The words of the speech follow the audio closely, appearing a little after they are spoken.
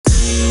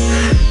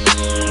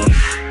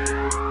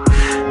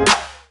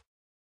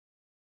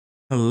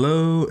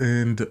Hello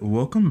and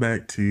welcome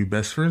back to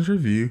Best Friends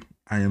Review.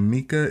 I am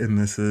Mika and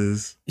this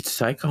is It's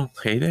Psycho.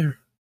 Hey there.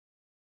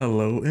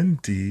 Hello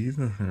Indeed.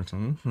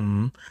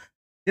 Mhm.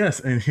 Yes,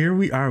 and here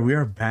we are. We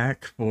are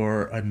back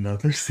for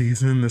another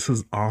season. This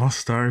is All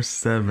Star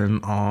 7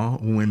 All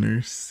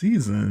Winners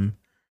season.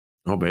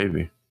 Oh,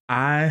 baby.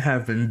 I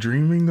have been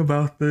dreaming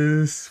about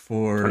this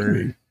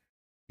for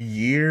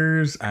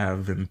years. I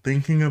have been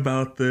thinking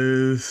about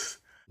this.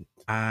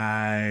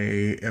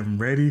 I am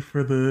ready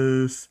for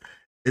this.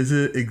 Is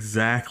it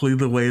exactly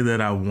the way that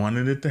I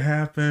wanted it to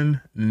happen?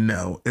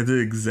 No. Is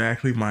it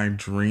exactly my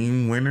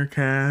dream winter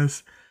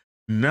cast?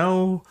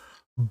 No.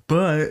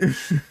 But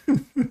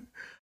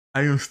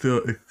I am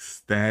still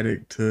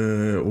ecstatic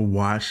to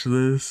watch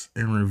this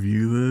and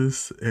review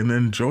this and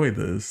enjoy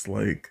this.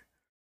 Like,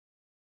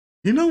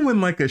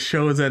 when like a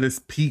show is at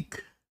its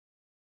peak,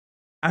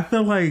 I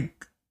feel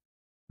like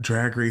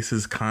Drag Race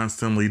is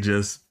constantly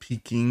just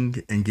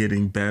peaking and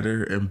getting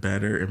better and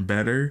better and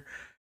better.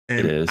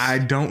 And I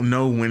don't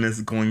know when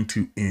it's going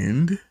to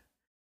end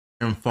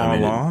and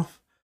fall off.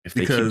 If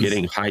they keep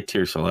getting high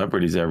tier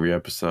celebrities every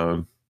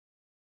episode,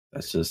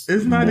 that's just...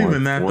 It's not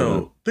even that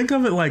though. Think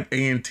of it like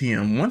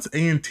A&TM. Once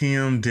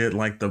A&TM did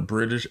like the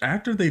British,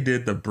 after they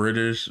did the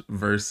British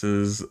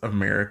versus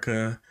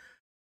America,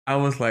 I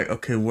was like,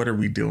 okay, what are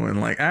we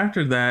doing? Like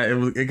after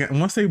that,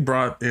 once they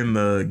brought in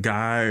the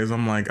guys,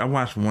 I'm like, I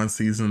watched one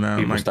season now.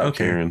 I'm like,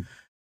 okay. Caring.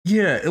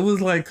 Yeah, it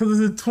was like, because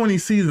it's a 20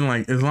 season,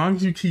 like as long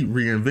as you keep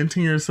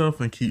reinventing yourself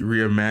and keep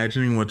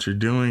reimagining what you're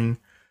doing,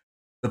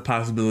 the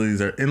possibilities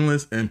are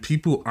endless and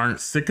people aren't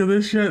sick of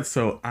this yet.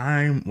 So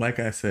like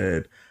I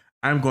said,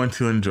 I'm going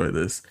to enjoy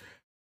this.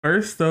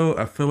 First though,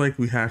 I feel like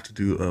we have to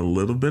do a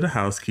little bit of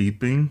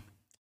housekeeping.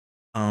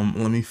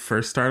 Let me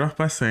first start off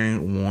by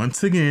saying,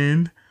 once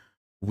again,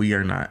 we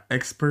are not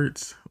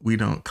experts. We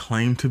don't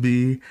claim to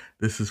be.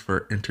 This is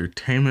for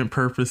entertainment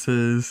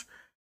purposes.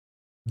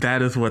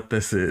 That is what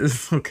this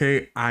is,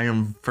 okay? I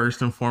am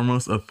first and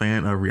foremost a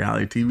fan of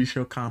reality TV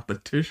show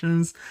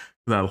competitions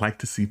because I like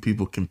to see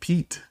people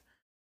compete.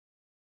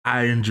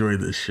 I enjoy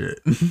this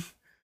shit.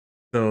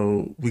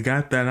 So we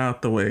got that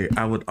out the way.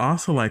 I would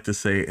also like to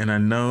say, and I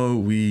know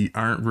we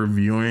aren't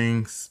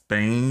reviewing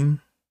Spain,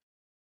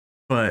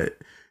 but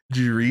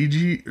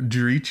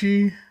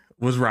Jurichi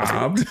was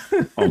robbed.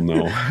 Oh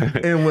no.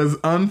 And was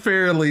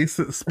unfairly,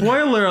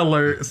 spoiler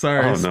alert,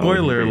 sorry,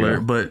 spoiler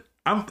alert, but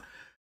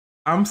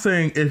I'm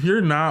saying if you're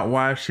not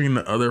watching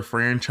the other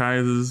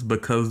franchises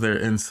because they're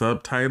in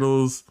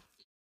subtitles,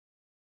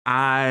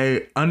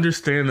 I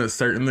understand that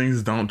certain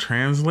things don't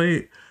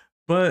translate,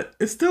 but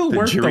it's still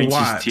worth the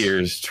watch.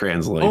 Tears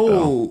translate.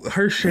 Oh,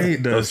 her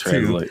shade does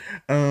too.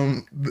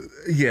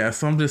 Yeah,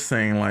 so I'm just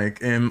saying, like,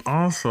 and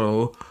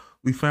also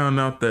we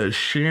found out that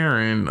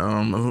Sharon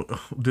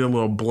did a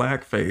little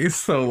blackface,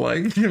 so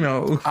like,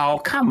 Oh,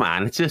 come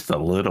on, it's just a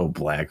little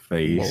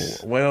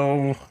blackface.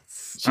 Well,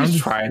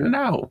 she's trying it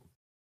out.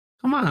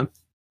 Come on.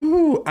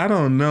 Ooh, I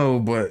don't know,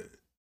 but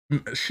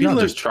she'll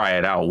just try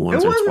it out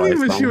once or twice. It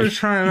wasn't even she was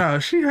trying it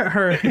out. She had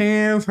her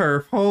hands,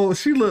 her whole.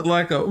 She looked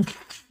like a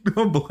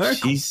black.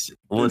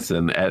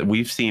 Listen.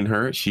 We've seen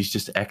her. She's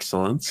just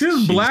excellent.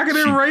 She's blacker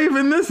than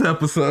Raven this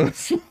episode.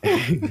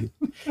 You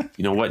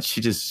know what?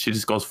 She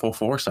just goes full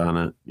force on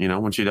it.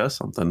 When she does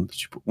something,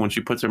 when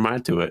she puts her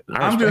mind to it.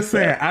 I'm just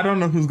saying. I don't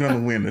know who's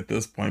gonna win at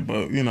this point,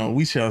 but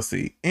we shall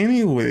see.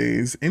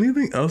 Anyways,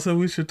 anything else that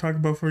we should talk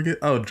about before we get?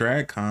 Oh,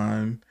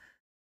 DragCon.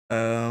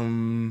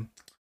 There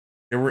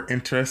were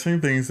interesting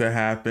things that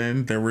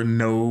happened. There was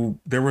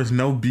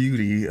no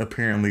beauty,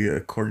 apparently,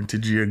 according to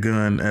Gia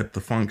Gunn at the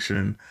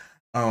function.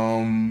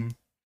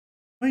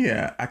 But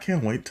yeah, I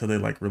can't wait till they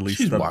release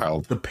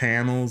the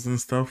panels and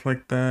stuff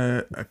like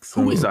that.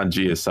 So, who is on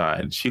Gia's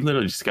side? She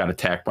literally just got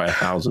attacked by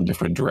 1,000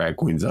 different drag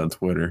queens on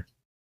Twitter.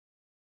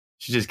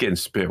 She's just getting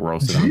spit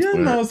roasted on Twitter. Gia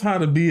knows how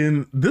to be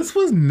in. This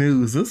was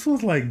news. This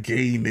was like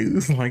gay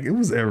news. Like it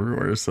was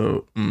everywhere.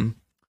 So.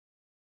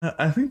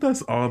 I think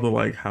that's all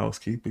the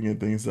housekeeping and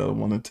things that I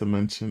wanted to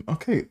mention.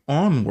 Okay,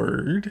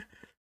 onward.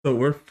 So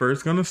we're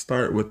first gonna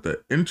start with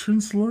the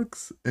entrance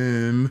looks,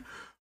 and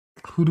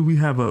who do we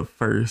have up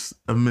first?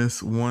 A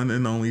Miss One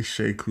and Only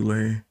Shea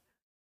Coulee.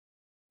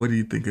 What do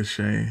you think of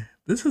Shea?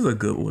 This is a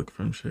good look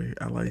from Shea.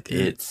 I like it.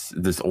 It's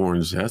this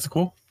orange. That's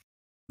cool.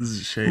 This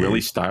is Shea.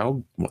 Really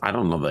styled. I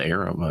don't know the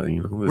era, but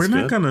we're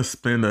not gonna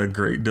spend a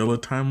great deal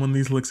of time on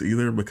these looks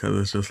either because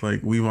it's just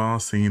like we've all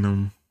seen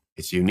them.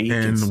 It's unique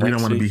and we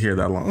don't want to be here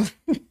that long.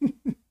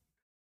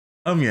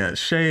 Yeah,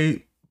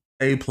 Shea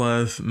A+,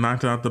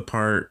 knocked out the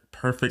part,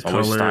 perfect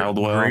color,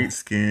 great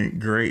skin,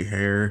 great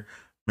hair,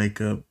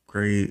 makeup,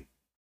 great,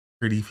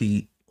 pretty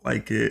feet,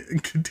 like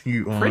it.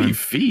 Continue on. Pretty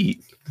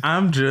feet.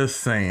 I'm just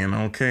saying,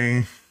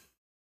 okay.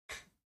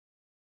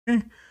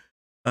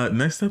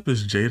 Next up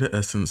is Jada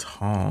Essence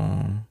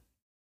Hall.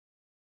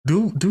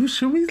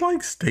 Should we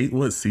state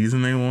what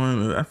season they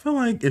won? I feel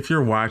like if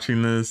you're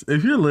watching this,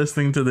 if you're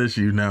listening to this, if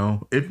you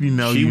know,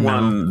 she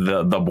won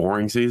the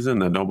boring season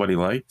that nobody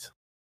liked.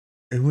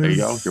 There you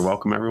go. You're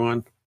welcome,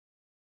 everyone.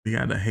 We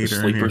got a hater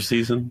sleeper in here.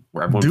 Season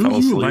where everyone fell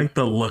asleep. Do you like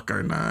the look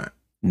or not?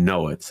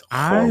 No, it's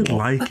I horrible.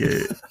 like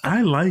it.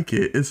 I like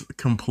it. It's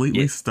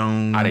completely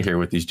stoned. Out of here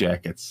with these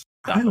jackets.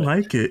 I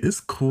like it. It's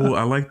cool.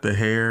 I like the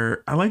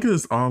hair. I like it.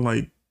 It's all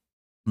like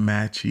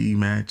matchy.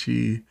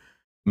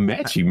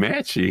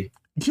 Matchy.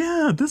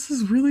 Yeah, this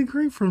is really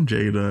great from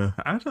Jada.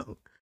 I don't.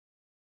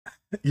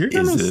 You're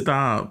gonna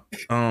stop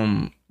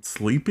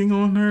sleeping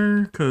on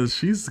her because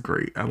she's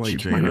great. I like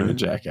Jada. In a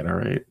jacket, all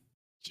right.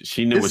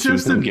 She knew what she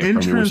was going to get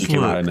from me when she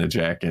came out in a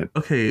jacket.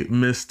 Okay,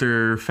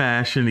 Mr.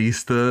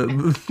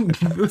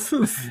 Fashionista. This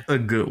is a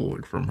good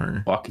look from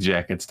her. Fuck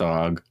jackets,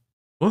 dog.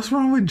 What's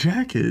wrong with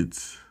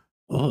jackets?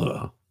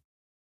 Ugh.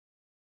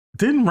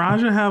 Didn't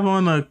Raja have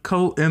on a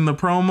coat in the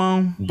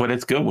promo? But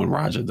it's good when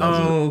Raja does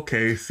it. Oh,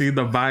 okay. See,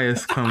 the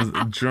bias comes,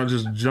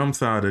 just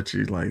jumps out at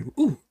you like,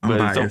 ooh, I'm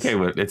biased. It's okay.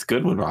 But it's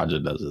good when Raja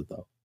does it,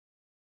 though.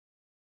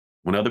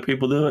 When other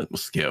people do it, we'll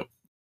skip.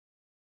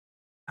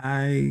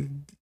 I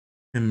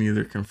can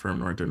neither confirm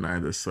nor deny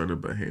this sort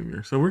of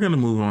behavior. So we're gonna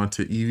move on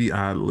to Evie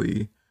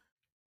Oddly.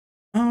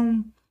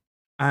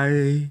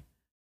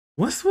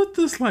 What's with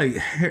this like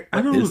hair?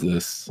 What is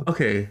this?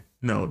 Okay,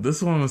 no, this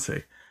is what I'm gonna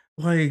say.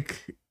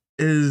 Like,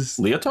 is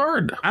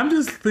leotard? I'm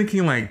just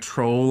thinking like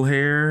troll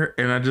hair,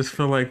 and I just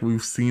feel like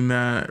we've seen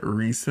that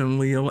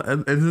recently.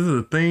 Is this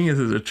a thing? Is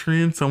it a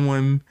trend?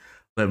 Someone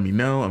let me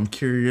know. I'm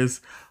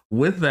curious.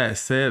 With that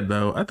said,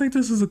 though, I think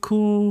this is a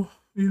cool,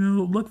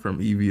 look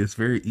from Evie. It's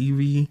very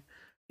Evie.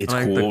 It's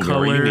I like cool, the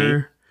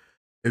color.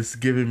 It's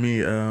giving me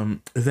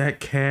is that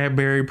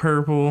Cadbury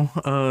purple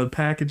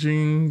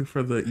packaging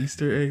for the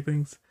Easter egg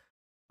things?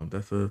 Oh,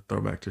 that's a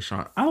throwback to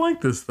Sean. I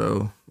like this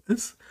though.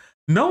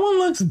 No one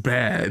looks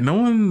bad. No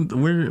one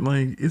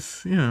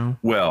it's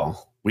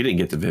Well, we didn't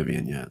get to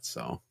Vivian yet,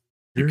 so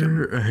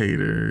you're a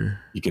hater.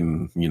 You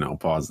can,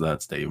 pause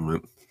that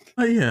statement.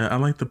 Yeah, I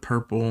like the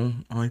purple.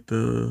 I like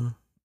the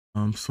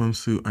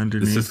swimsuit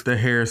underneath. The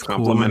hair is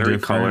complementary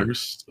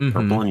colors,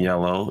 purple and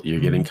yellow. You're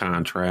getting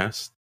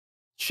contrast.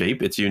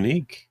 Shape, it's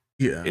unique.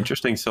 Yeah,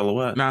 interesting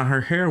silhouette. Now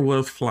her hair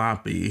was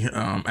floppy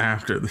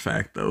after the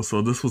fact though,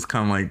 so this was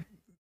kind of like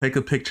take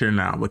a picture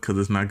now because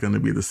it's not going to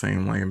be the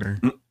same later.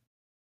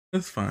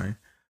 That's fine.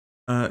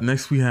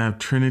 Next we have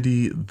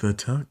Trinity the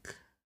Tuck.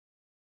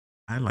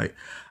 I'm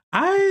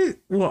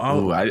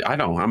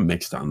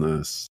mixed on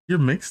this. You're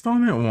mixed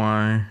on it?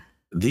 Why?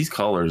 These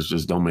colors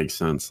just don't make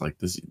sense. Like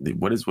this,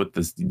 what is with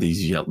this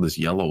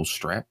yellow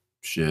strap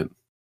shit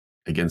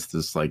against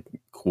this like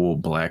cool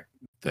black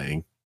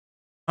thing?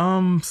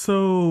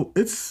 So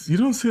you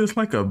don't see it's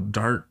like a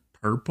dark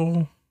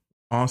purple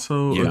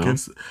also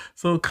against,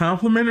 so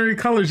complementary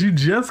colors. You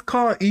just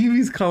call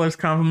Evie's colors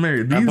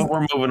complementary. But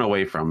we're moving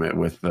away from it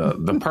with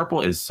the purple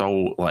is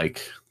so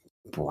like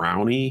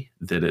browny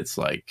that it's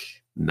like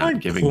not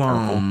like giving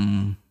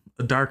plum.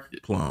 A dark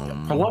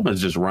plum. Plum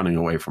is just running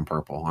away from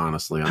purple,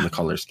 honestly, on the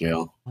color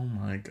scale. Oh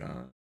my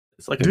god!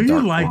 It's like do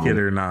you like it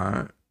or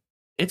not?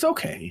 It's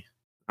okay.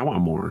 I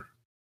want more.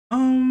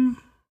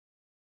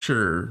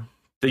 Sure.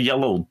 The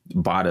yellow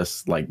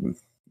bodice, like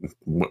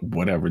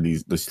whatever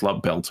the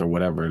slut belts or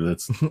whatever.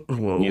 That's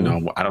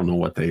I don't know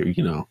what they.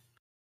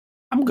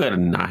 I'm good at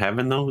not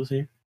having those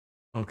here.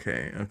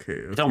 Okay.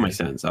 It don't make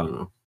sense. I don't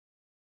know.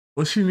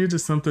 Well, she needed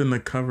something to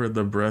cover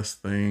the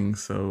breast thing,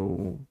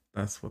 so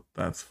that's what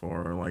that's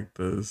for. Like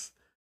this.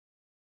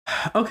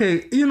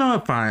 Okay,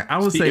 fine. I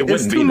would say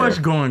it's too much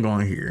going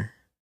on here.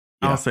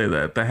 Yeah. I'll say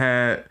that. The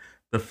hat,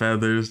 the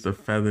feathers, the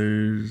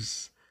feather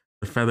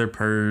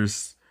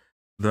purse,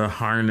 the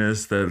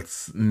harness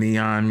that's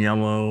neon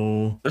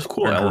yellow. There's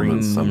cool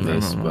elements of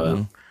this, but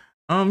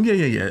yeah.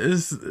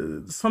 It's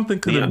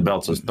something. Neon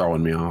belts is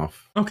throwing me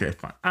off. Okay,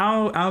 fine.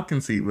 I'll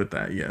concede with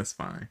that. Yes,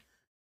 fine.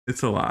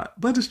 It's a lot,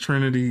 but it's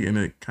Trinity and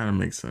it kind of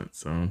makes sense,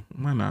 so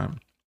why not?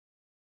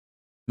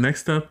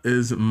 Next up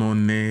is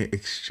Monet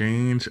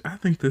Exchange. I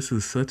think this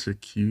is such a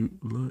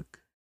cute look.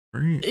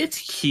 Right?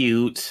 It's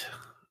cute.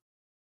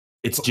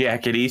 It's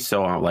jackety,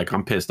 so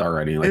I'm pissed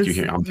already. Like you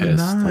hear, I'm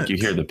pissed. Like you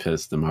hear the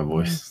pissed in my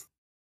voice.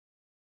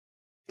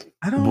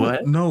 I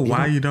don't know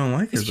why you don't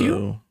like it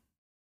though.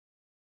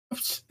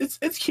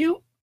 It's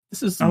cute.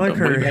 This is I like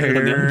her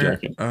hair.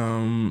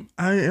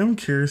 I am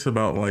curious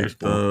about like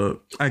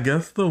I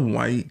guess the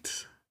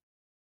white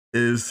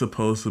is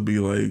supposed to be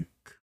like,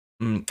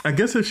 I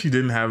guess if she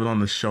didn't have it on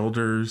the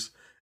shoulders,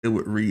 it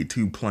would read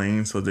too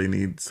plain. So they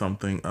need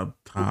something up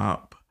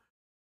top.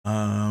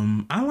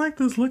 I like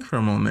this look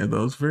from Monet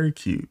though. It's very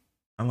cute.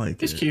 I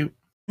like it. It's cute.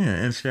 Yeah,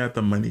 and she had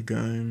the money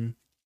gun.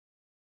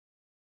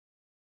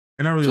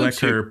 And I really like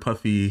her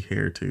puffy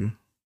hair too.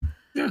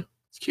 Yeah,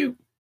 it's cute.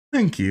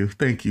 Thank you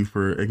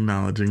for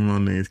acknowledging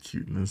Monet's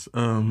cuteness.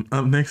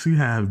 Up next we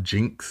have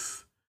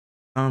Jinx.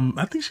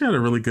 I think she had a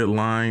really good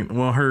line.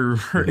 Well, her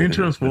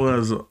entrance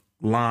was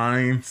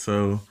line,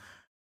 so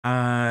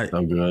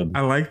good.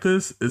 I like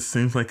this. It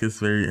seems like it's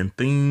very in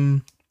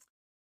theme.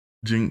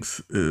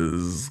 Jinx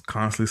is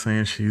constantly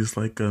saying she's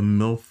like a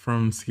MILF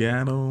from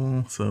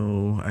Seattle,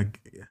 so it's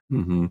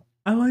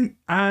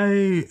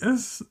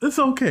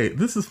okay.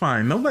 This is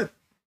fine. Nobody.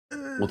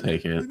 We'll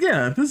take it.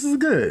 Yeah, this is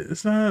good.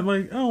 It's not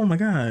like, oh my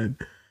god,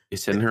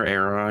 It's in her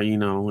era, you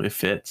know, it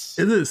fits.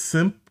 Is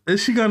it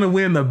Is she gonna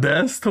win the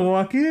best to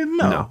walk in?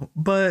 No.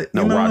 But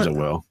no, Raja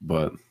will.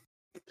 But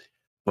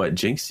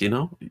Jinx, you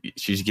know,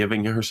 she's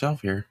giving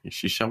herself here.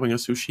 She's showing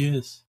us who she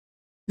is.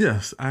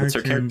 Yes, I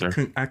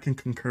can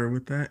concur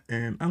with that,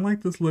 and I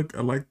like this look.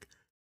 I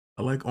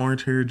like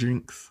orange hair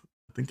Jinx.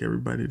 I think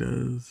everybody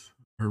does.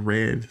 Or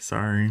red,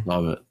 sorry.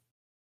 Love it.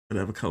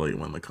 Whatever color you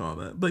want to call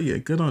that. But yeah,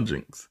 good on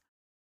Jinx.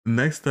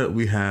 Next up,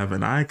 we have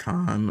an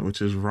icon,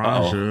 which is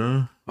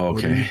Raja. Okay.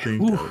 What do you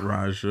think of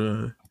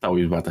Raja? I thought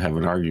we were about to have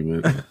an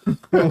argument.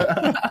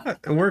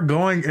 We're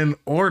going in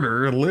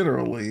order,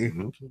 literally.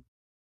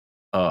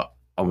 Oh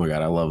my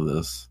god, I love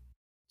this.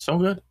 So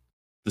good.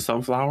 The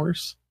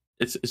sunflowers.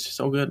 It's just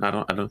so good. I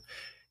don't.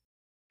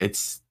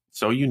 It's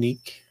so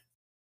unique,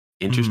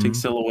 interesting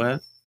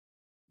silhouette,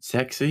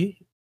 sexy.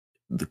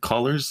 The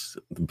colors,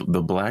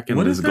 the black and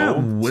this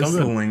gold. What is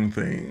that whistling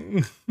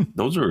thing?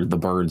 Those are the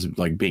birds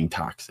like being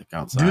toxic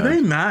outside. Do they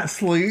not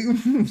sleep?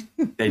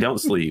 They don't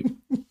sleep.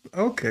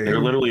 Okay. They're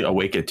literally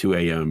awake at 2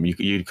 a.m.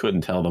 You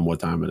couldn't tell them what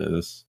time it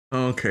is.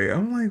 Okay.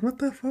 I'm like, what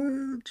the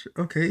fudge?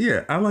 Okay.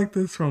 Yeah. I like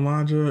this from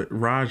Raja.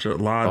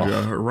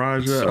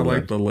 So I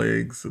like the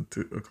legs,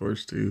 of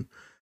course, too.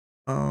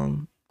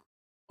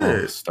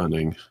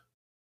 Stunning.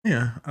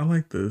 Yeah, I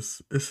like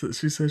this.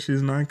 She says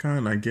she's an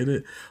icon. I get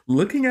it.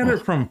 Looking at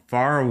it from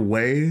far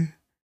away,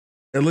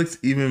 it looks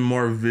even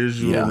more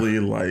visually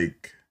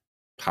like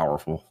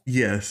powerful.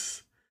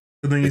 Yes.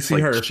 And then you see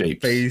her shapes.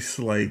 face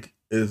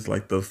is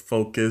like the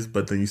focus,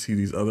 but then you see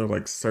these other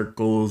like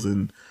circles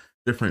and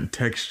different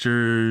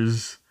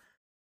textures.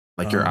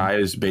 Like your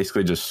eyes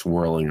basically just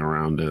swirling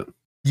around it.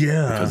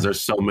 Yeah. Because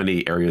there's so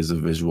many areas of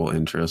visual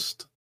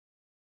interest.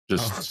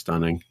 Just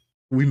stunning.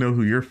 We know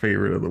who your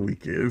favorite of the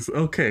week is.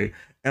 Okay.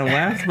 And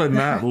last but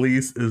not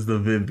least is the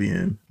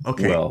Vivian.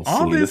 Okay. Well,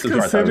 all this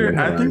considered,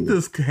 I think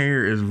this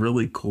hair is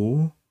really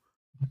cool.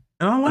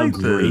 And I like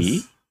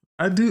this.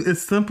 I do.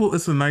 It's simple.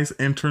 It's a nice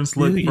entrance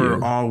look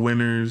for all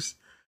winners.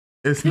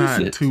 It's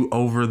not too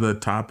over the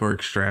top or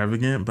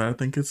extravagant, but I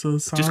think it's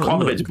a solid just call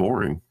look. it it's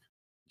boring.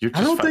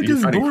 I don't think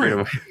it's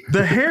boring.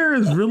 The hair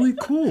is really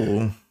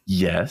cool.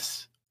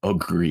 Yes.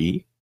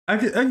 Agree.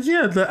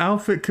 Yeah, the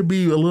outfit could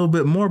be a little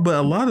bit more, but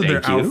a lot of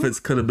their outfits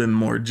could have been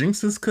more.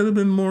 Jinx's could have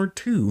been more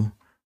too.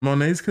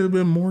 Monet's could have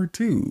been more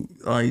too.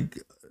 Like,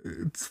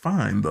 it's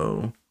fine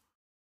though.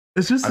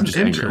 It's just I'm just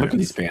angry. Look at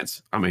these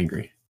pants. I'm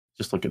angry.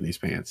 Just look at these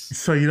pants.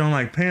 So you don't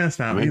like pants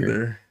now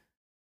either.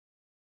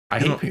 I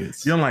hate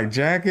pants. You don't like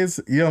jackets.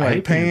 You don't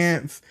like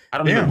pants. I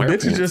don't even wear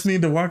pants. Bitches just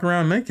need to walk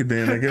around naked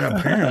then. Like,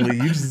 apparently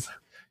you just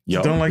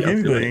don't like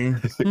anything.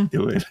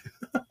 Do it.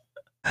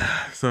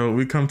 So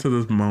we come to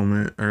this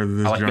moment or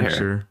this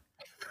juncture.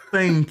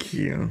 Thank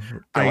you.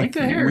 I like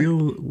the hair.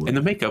 And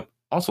the makeup,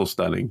 also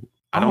stunning.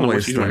 I don't know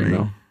what she's wearing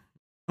though.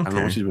 I don't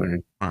know what she's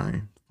wearing.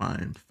 Fine.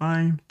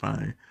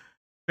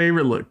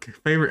 Favorite look.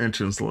 Favorite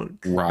entrance look.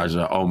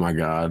 Raja. Oh my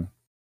god.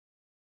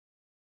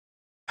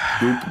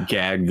 Goop,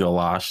 gag,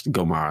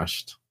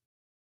 gamashed.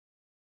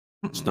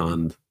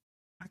 Stunned.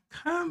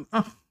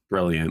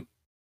 Brilliant.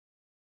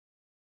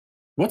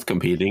 What's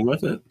competing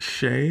with it?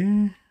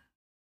 Shay?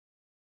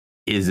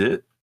 Is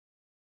it?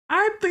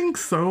 I think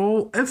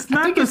so. It's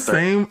not the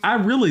same. I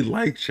really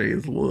like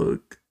Shay's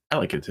look. I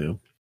like it too.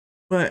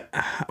 But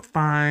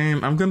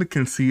fine. I'm gonna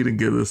concede and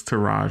give this to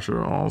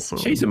Raja also.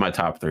 Shay's in my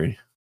top 3.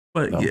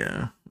 But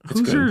yeah.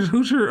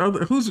 Who's your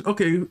other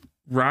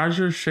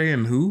Raja, Shay,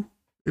 and who?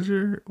 Is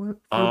your what?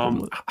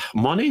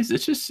 Money's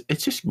it's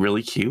just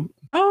really cute.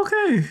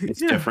 Okay. It's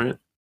different.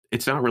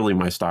 It's not really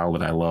my style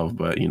that I love,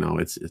 but you know,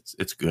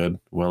 it's good,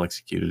 well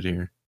executed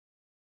here.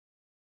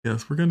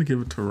 Yes, we're gonna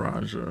give it to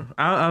Raja.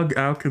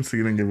 I'll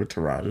concede and give it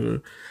to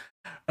Raja.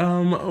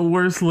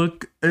 Worst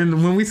look,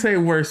 and when we say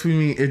worst, we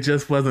mean it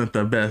just wasn't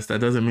the best.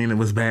 That doesn't mean it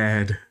was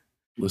bad.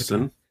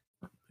 Listen,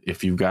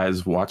 if you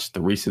guys watched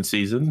the recent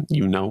season,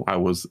 you know I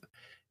was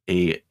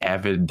a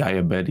avid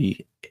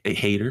diabetes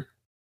hater,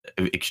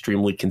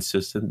 extremely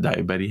consistent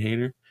diabetes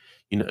hater.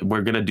 You know,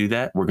 we're gonna do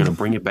that. We're gonna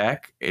bring it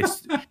back.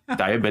 It's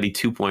diabetes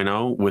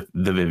 2.0 with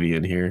the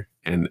Vivian here,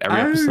 and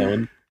every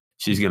episode.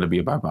 She's going to be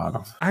at my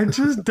bottom. I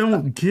just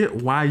don't get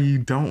why you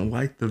don't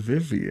like the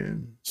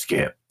Vivian.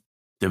 Skip.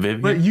 The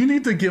Vivian? But you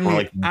need to give me...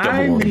 Like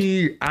I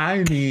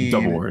need...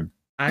 Double word.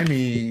 I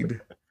need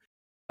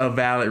a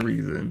valid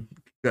reason.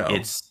 Go.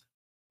 It's...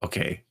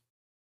 Okay.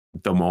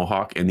 The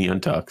mohawk and the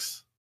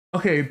untucks.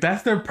 Okay,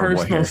 that's their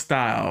personal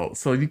style.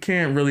 So you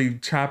can't really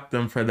chop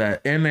them for that.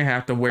 And they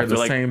have to wear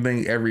the same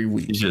thing every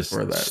week. He's just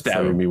for that.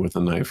 Stabbing me with a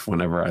knife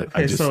whenever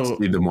I just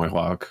see the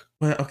mohawk.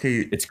 But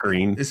okay, it's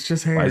green. It's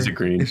just hair. Why is it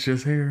green? It's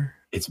just hair.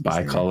 It's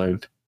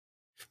bicolored.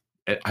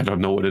 I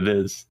don't know what it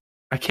is.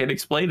 I can't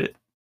explain it.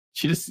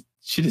 She just.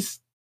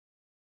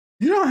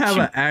 You don't have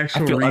an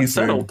actual reason.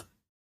 Unsettled.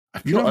 I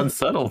feel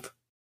unsettled.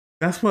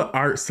 That's what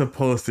art's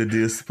supposed to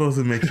do. It's supposed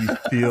to make you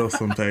feel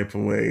some type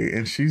of way,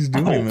 and she's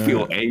doing that. I don't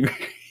feel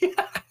angry.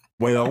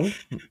 Well,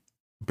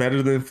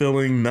 better than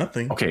feeling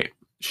nothing. Okay,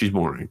 she's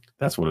boring.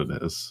 That's what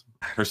it is.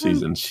 Her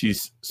season,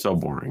 she's so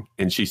boring,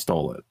 and she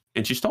stole it.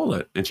 And she stole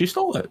it. And she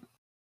stole it.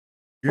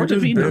 You're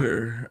just Davina.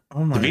 bitter.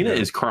 Oh my Davina God.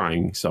 is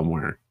crying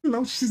somewhere.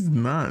 No, she's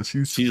not.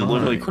 She's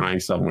literally crying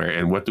somewhere.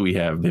 And what do we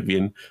have?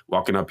 Vivian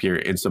walking up here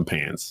in some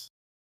pants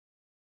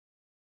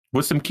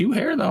with some cute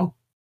hair, though.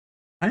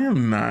 I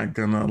am not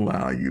gonna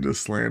allow you to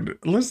slander.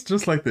 Let's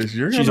just like this.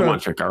 She's a one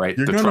trick, all right.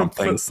 You're the gonna Trump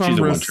put thing. some She's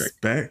a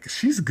respect. one trick.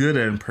 She's good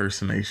at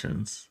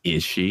impersonations.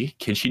 Is she?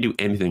 Can she do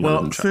anything?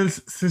 Well,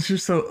 since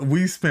you're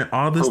we spent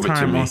all this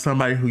time on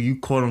somebody who you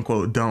quote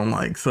unquote don't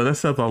like, so that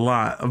says a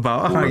lot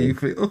about how you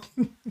feel.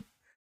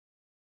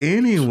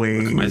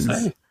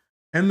 Anyways,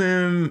 and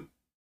then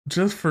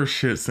just for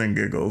shits and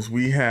giggles,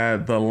 we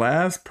had the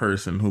last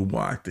person who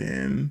walked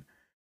in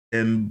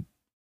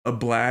a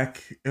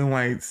black and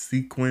white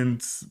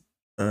sequence.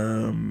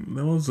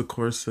 That was a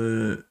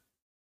corset,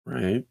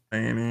 right?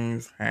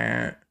 Panties,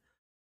 hat.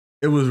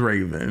 It was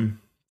Raven.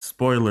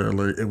 Spoiler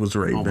alert, it was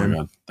Raven. Oh my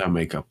God, that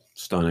makeup,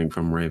 stunning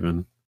from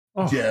Raven.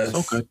 Oh, yes.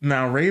 So good.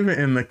 Now, Raven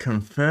in the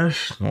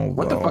confessional.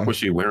 What the fuck was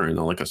she wearing?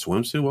 Like a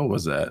swimsuit? What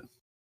was that?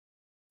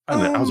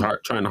 I was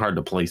trying hard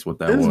to place what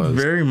that was. It's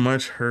very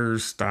much her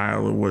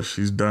style of what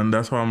she's done.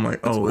 That's why I'm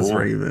like, it's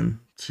Raven.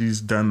 She's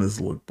done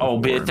this look before. Oh,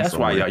 bitch, that's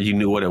why you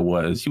knew what it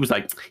was. She was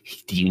like,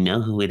 do you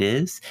know who it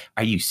is?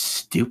 Are you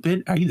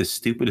stupid? Are you the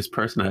stupidest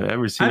person I've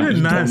ever seen? I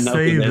did not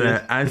say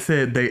that. I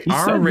said they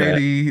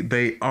already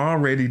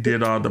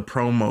did all the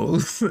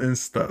promos and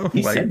stuff.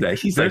 He said that.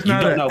 He's there's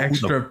like, not an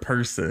extra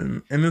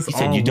person. And it's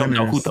all you don't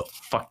know who the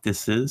fuck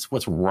this is?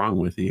 What's wrong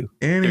with you?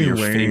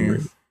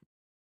 Anyways,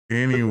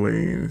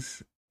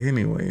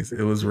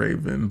 it was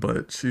Raven,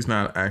 but she's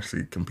not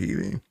actually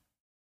competing.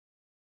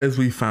 As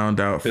we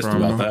found out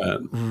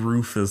from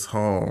Rufus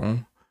Hall.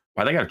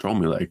 Why they gotta troll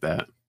me like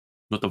that?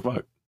 What the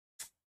fuck?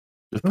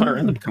 Just put her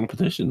in the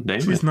competition. Damn,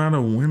 she's not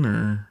a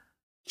winner.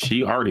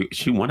 She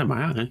won in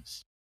my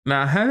eyes.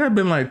 Now, had that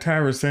been like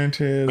Tyra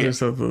Sanchez or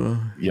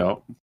something,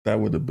 that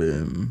would have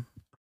been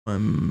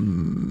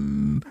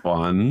fun.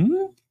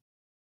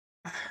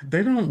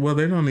 They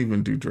don't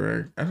even do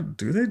drag.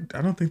 Do they?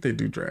 I don't think they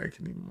do drag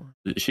anymore.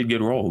 She'd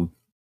get rolled.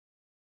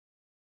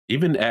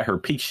 Even at her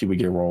peak, she would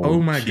get rolled.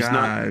 Oh my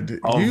God!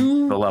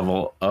 The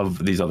level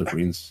of these other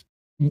queens.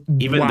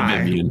 Even the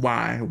Vivian.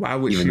 Why? Why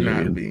would she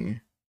not be?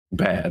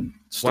 Bad.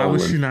 Why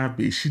would she not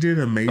be? She did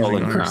amazing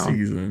on her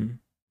season.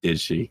 Did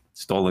she?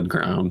 Stolen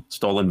crown.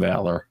 Stolen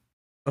valor.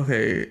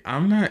 Okay,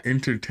 I'm not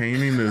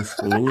entertaining this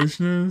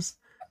foolishness.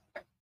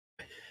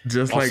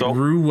 Just also, like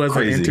Ru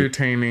wasn't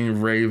entertaining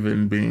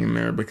Raven being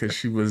there because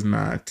she was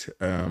not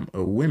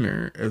a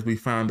winner, as we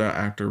found out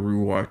after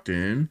Ru walked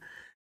in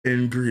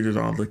and greeted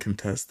all the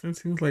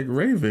contestants. He was like,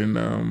 Raven,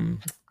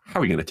 how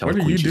are we going to tell her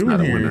she's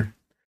not a winner?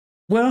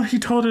 Well, he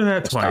told her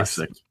that twice.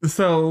 Toxic.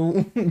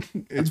 So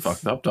it's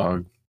fucked up,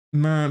 dog.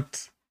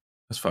 That's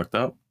fucked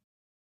up.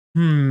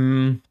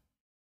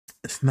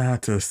 It's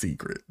not a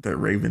secret that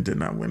Raven did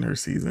not win her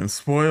season.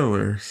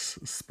 Spoilers.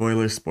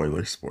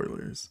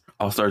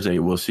 All-Stars 8,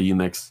 we'll see you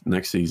next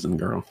season,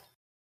 girl.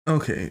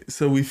 Okay,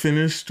 so we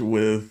finished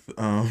with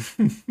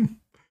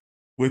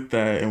with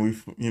that,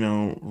 and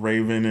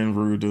Raven and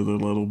Ru did a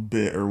little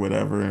bit or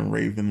whatever, and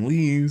Raven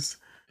leaves,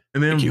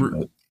 and then it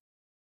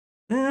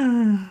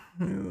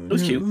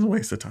was cute. It was a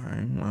waste of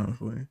time,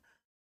 honestly,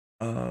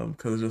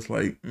 because it's just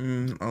like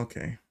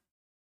okay.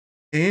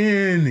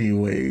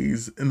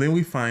 Anyways, and then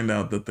we find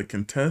out that the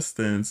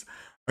contestants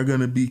are going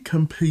to be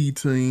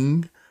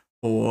competing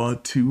for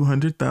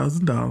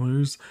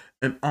 $200,000,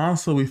 and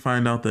also we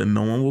find out that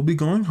no one will be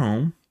going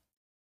home.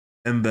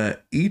 And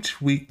that each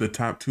week, the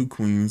top 2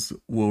 queens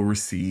will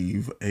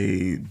receive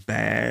a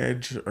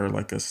badge or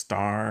like a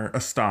star. A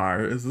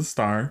star is a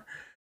star.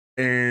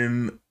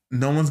 And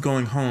no one's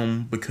going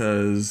home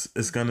because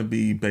it's going to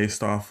be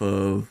based off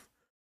of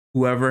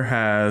whoever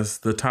has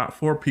the top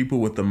 4 people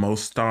with the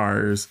most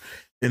stars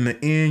in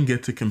the end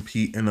get to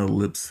compete in a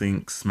lip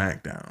sync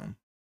SmackDown.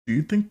 Do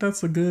you think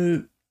that's a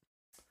good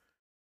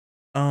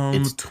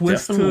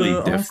twist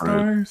to All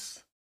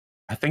Stars?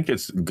 I think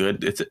it's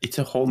good. It's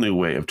a whole new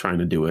way of trying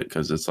to do it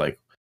because it's like,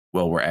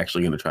 well, we're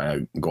actually going to try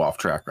to go off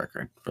track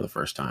record for the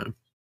first time.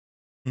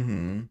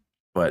 Mm-hmm.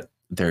 But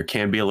there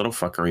can be a little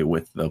fuckery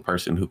with the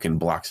person who can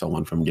block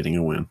someone from getting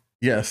a win.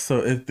 Yes.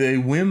 So if they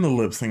win the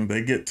lip sync,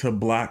 they get to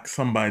block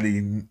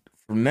somebody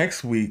from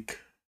next week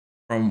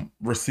from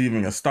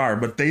receiving a star.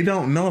 But they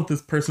don't know if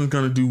this person's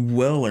going to do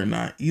well or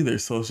not either.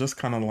 So it's just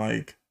kind of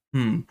like,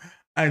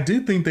 I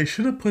do think they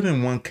should have put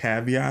in one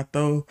caveat,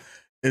 though,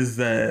 is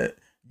that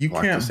you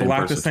can't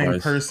block the same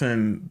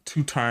person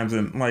 2 times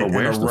in a row.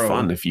 Where's the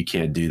fun if you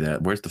can't do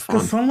that? Where's the fun?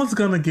 Because someone's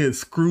gonna get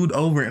screwed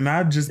over, and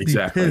I'd just be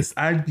pissed.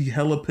 I'd be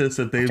hella pissed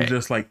if they were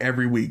just like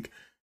every week.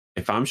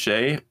 If I'm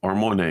Shay or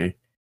Monet,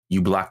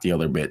 you block the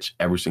other bitch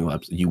every single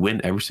episode. You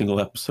win every single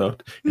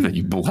episode, and then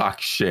you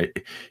block Shay.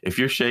 If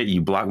you're Shay,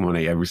 you block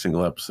Monet every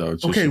single episode.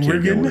 So okay,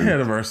 we're getting ahead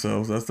of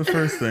ourselves. That's the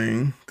first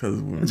thing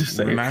because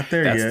we're not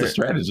there yet. That's the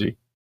strategy.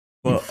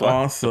 But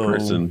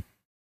also,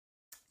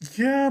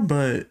 yeah,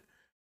 but.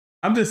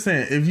 I'm just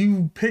saying, if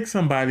you pick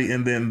somebody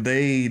and then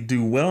they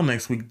do well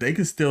next week, they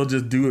can still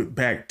just do it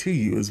back to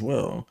you as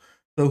well.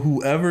 So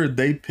whoever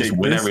they pick just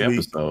win every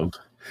episode.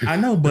 I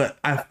know, but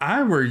if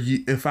I were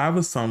you, if I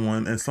was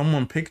someone and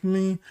someone picked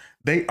me,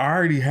 they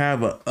already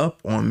have a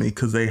up on me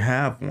because they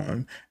have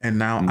one, and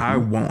now I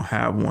Mm-hmm. won't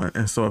have one.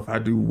 And so if I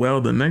do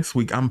well the next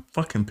week, I'm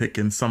fucking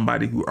picking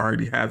somebody who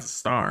already has a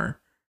star.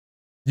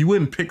 You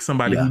wouldn't pick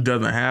somebody Yeah. who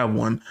doesn't have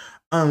one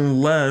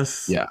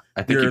unless Yeah.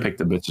 I think you you're picked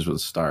the bitches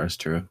with stars,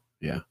 true.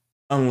 Yeah.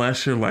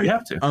 unless you're You like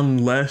have to.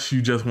 unless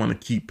you just want to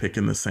keep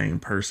picking the same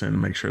person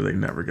and make sure they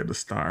never get a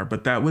star.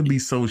 But that would be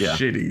so Yeah.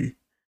 shitty.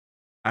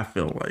 I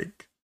feel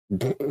like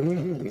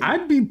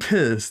I'd be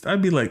pissed.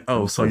 I'd be like,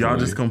 oh, so so y'all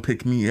funny. just gonna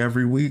pick me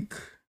every week?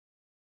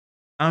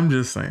 I'm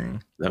just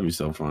saying. That'd be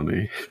so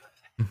funny.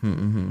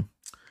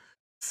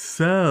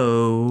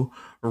 So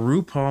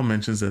RuPaul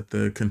mentions that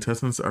the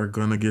contestants are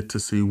gonna get to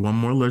see one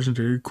more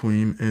legendary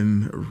queen,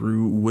 and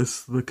Ru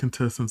whisks the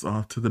contestants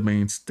off to the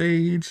main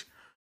stage,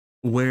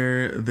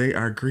 where they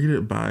are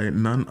greeted by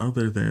none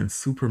other than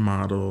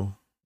supermodel.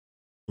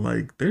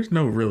 Like, there's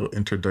no real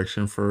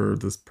introduction for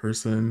this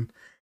person.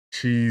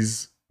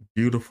 She's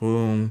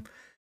beautiful,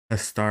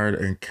 has starred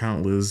in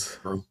countless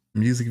True.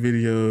 music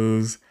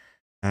videos,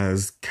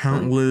 has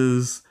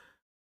countless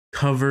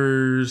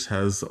covers,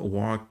 has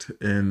walked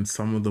in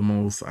some of the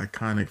most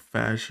iconic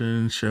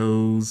fashion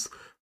shows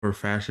for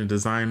fashion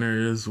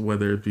designers,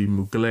 whether it be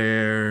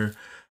Mugler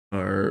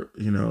or,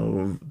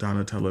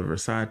 Donatella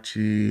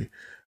Versace.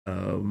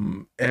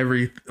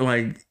 Every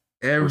like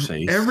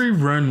Versace. every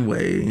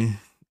runway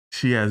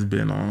she has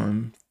been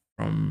on,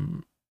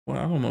 from, well,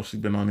 I don't know if she's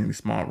been on any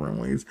small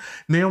runways.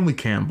 Naomi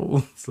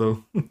Campbell,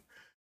 so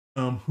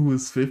who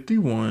is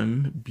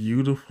 51,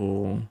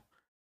 beautiful,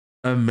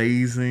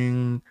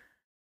 amazing.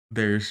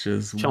 There's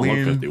just She don't look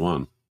wind.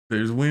 51.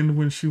 There's wind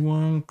when she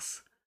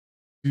walks.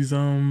 She's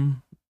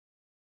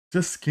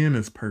just skin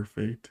is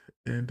perfect.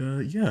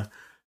 And yeah.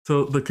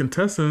 So the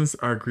contestants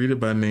are greeted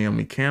by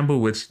Naomi Campbell,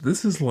 which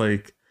this is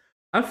like,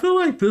 I feel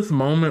like this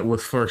moment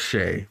was for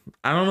Shay.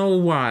 I don't know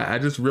why. I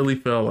just really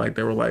felt like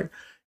they were like,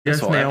 This yes,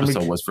 whole Naomi,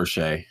 episode was for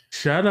Shay.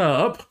 shut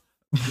up.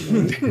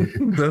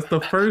 That's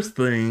the first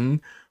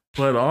thing.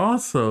 But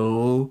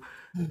also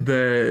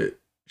that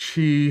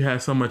she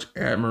has so much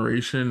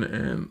admiration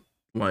and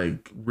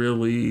like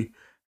really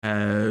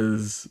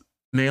has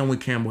Naomi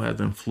Campbell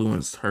has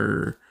influenced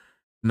her,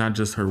 not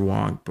just her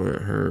walk,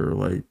 but her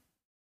like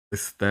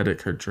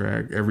aesthetic, her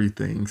drag,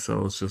 everything.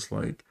 So it's just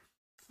like,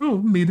 oh,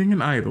 meeting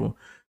an idol.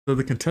 So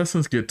the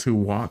contestants get to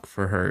walk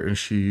for her, and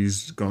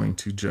she's going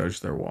to judge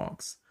their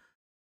walks.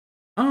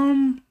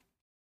 Um,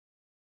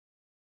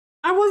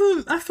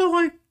 I feel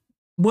like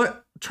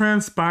what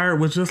transpired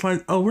was just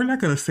like, oh, we're not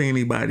gonna say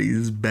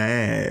anybody's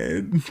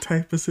bad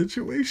type of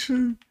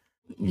situation.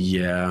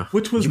 Yeah.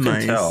 Which was you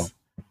nice. can tell.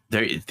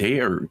 They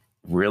are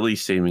really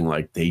seeming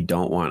like they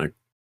don't want to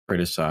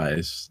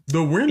criticize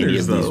the winners, any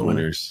of though, these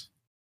winners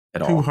at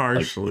too all.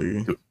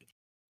 harshly.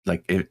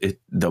 Like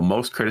the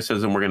most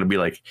criticism we're gonna be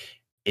like,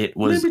 it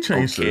was Maybe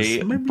change okay,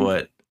 this. Maybe.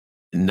 but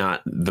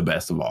not the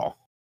best of all.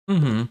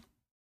 Mm-hmm.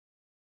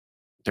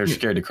 They're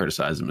scared to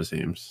criticize them, it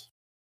seems.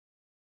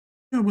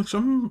 Yeah, which I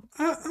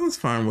was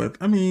fine with.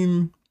 I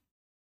mean,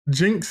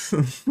 Jinx,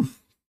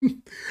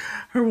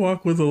 her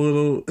walk was a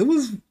little. It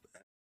was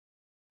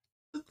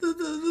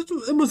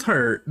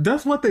her.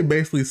 That's what they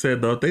basically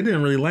said, though. If they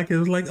didn't really like it, it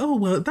was like, oh,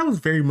 well, that was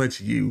very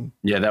much you.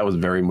 Yeah, that was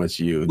very much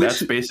you.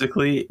 That's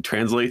basically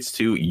translates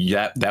to,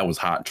 yeah, that was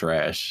hot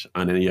trash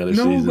on any other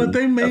season. No, but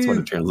they made That's what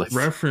it translates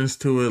reference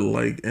to it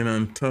like in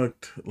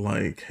Untucked,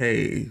 like,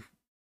 hey,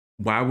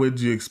 why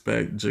would you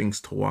expect Jinx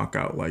to walk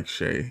out like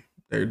Shay?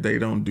 They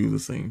don't do the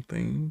same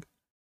thing.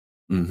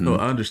 Mm-hmm. So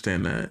I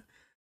understand that.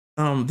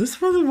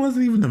 This really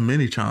wasn't even a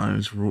mini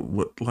challenge.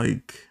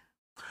 Like,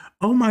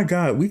 oh my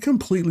god, we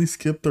completely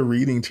skipped the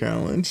reading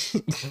challenge.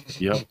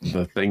 Yep,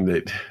 the thing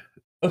that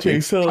okay,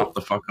 Jinx so popped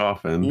the fuck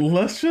off in.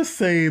 let's just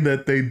say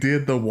that they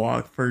did the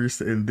walk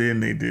first and then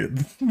they did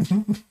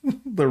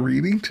the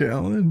reading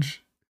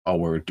challenge. Oh,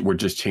 we're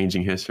just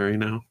changing history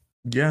now?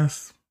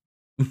 Yes.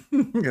 Yes,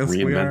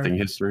 reinventing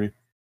history.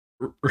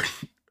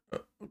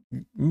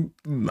 I'm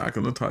not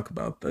gonna talk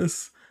about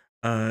this.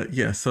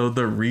 Yeah, so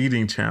the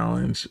reading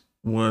challenge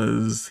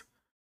was,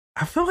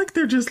 I feel like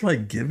they're just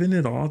like giving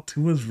it all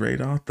to us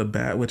right off the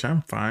bat, which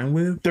I'm fine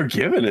with. They're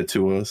giving it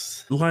to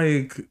us.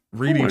 Like,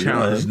 reading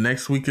challenge. God.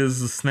 Next week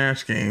is the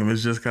Snatch Game.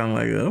 It's just kind of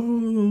like,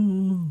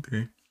 oh,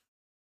 okay.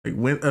 Like,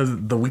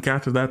 when the week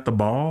after that, the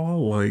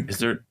ball. Like, is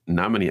there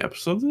not many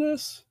episodes of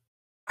this?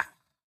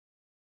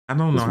 I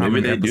don't know how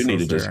maybe many they do need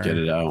to episodes just get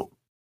it out.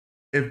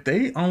 If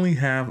they only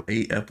have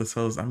 8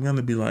 episodes, I'm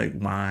gonna be like,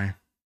 why?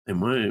 It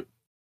might.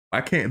 I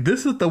can't.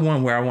 This is the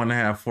one where I want to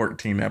have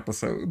 14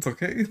 episodes.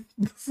 Okay,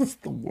 this is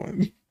the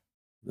one.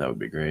 That would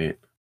be great.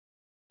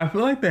 I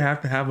feel like they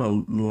have to have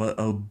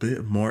a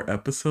bit more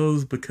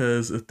episodes,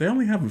 because if they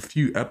only have a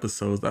few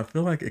episodes, I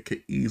feel like it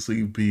could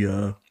easily be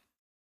a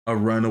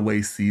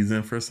runaway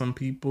season for some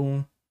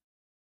people.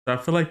 So I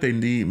feel like they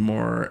need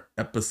more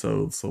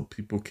episodes so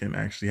people can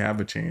actually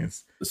have a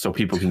chance. So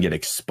people can get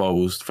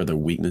exposed for their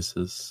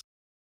weaknesses.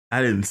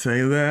 I didn't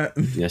say that.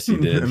 Yes, you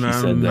did. And You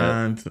said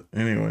that.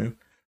 Anyway.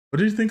 What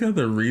do you think of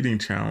the reading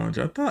challenge?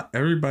 I thought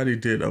everybody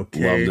did Loved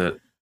okay.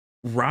 it.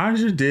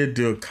 Raja did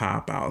do a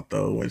cop out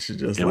though, when she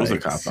just It was a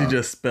cop she out.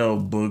 just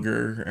spelled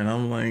booger, and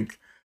I'm like,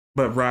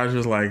 but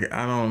Raja's like,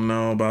 I don't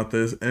know about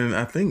this, and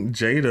I think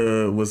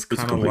Jada was It's a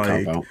kind of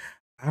complete cop like, out.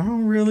 I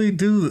don't really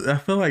do. I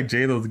feel like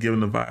Jada was giving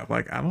the vibe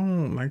like, I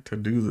don't like to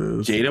do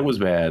this. Jada was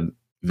bad.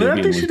 But I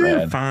Vivian think was she did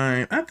bad.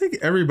 fine. I think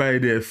everybody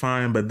did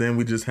fine, but then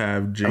we just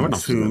have Everyone Jinx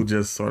else was who good.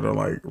 just sort of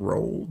like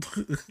rolled.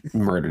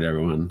 Murdered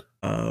everyone.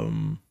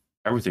 um,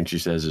 Everything she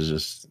says is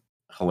just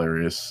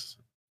hilarious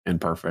and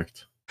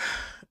perfect.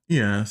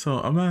 yeah, so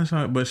I'm not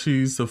sure, but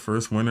she's the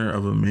first winner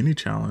of a mini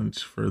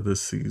challenge for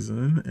this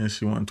season, and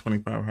she won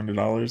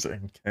 $2,500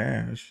 in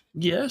cash.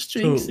 Yes, So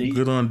Jinxie.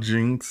 good on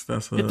Jinx.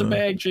 That's Get the a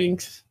bag,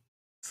 Jinx.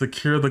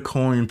 secure the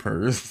coin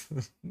purse.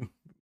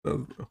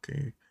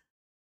 Okay.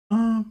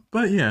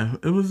 But yeah,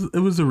 it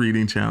was a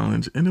reading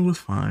challenge, and it was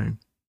fine.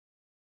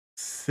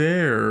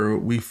 So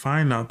we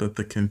find out that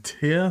the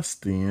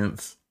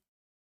contestants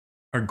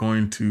are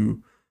going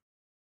to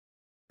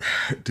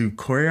do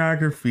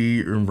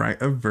choreography and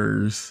write a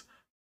verse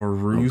for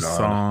Ru's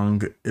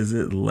song. Is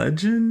it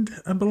Legend,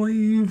 I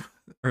believe,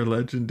 or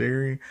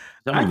Legendary?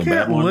 I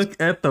can't look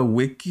at the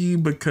wiki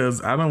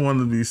because I don't want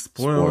to be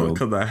spoiled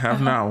because I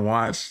have not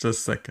watched the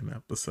second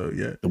episode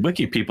yet. The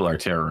wiki people are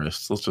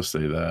terrorists. Let's just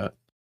say that.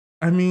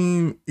 I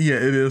mean, yeah,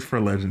 it is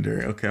for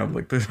Legendary. Okay, I'm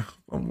like this.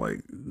 I'm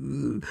like,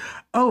 ugh.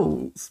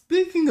 Oh,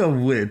 speaking of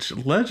which,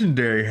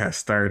 Legendary has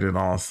started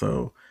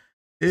also.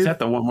 Is that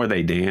the one where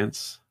they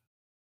dance?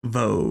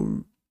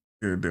 Vogue,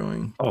 they're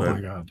doing. Oh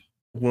my god!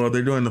 Well,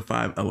 they're doing the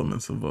 5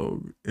 elements of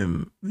Vogue,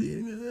 and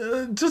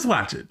just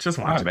watch it. Just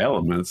watch 5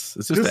 elements.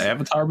 Is this the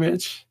Avatar,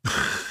 bitch?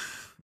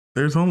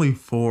 There's only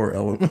 4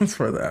 elements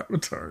for the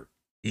Avatar.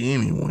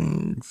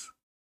 Anyways.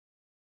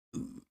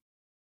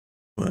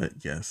 But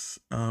yes,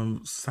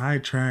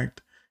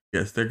 sidetracked.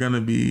 Yes, they're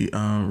gonna be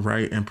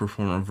write and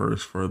perform a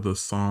verse for the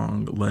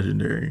song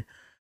Legendary.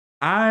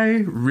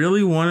 I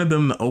really wanted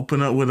them to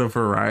open up with a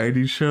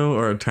variety show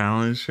or a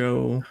talent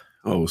show.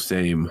 Oh,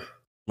 same.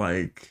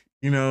 Like,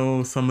 you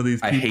know, some of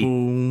these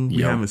people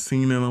we haven't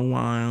seen in a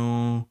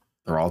while.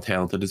 They're all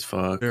talented as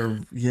fuck.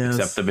 Yes.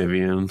 Except the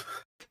Vivian.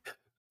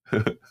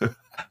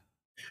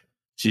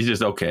 She's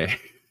just okay.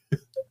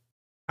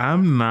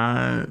 I'm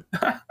not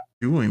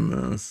doing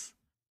this.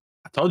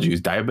 I told you,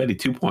 it's Diabetes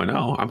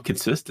 2.0. I'm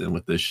consistent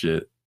with this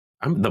shit.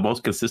 I'm the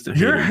most consistent.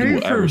 Your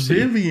hate for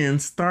Vivian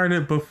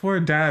started before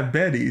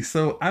Diabetes,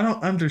 so I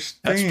don't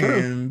understand. That's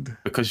true.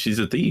 Because she's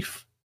a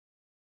thief.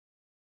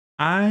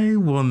 I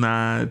will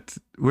not.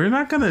 We're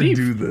not gonna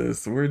do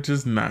this. We're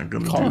just not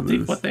gonna do this.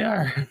 Thief what they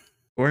are.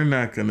 We're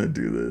not gonna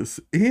do this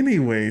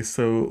anyway.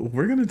 So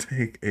we're gonna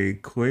take a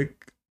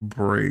quick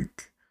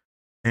break,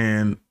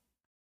 and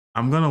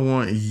I'm gonna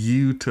want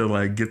you to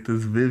like get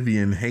this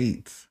Vivian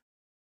hate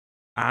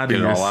out of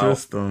your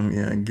system.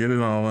 Yeah, get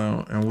it all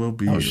out, and we'll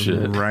be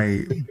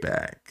right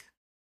back.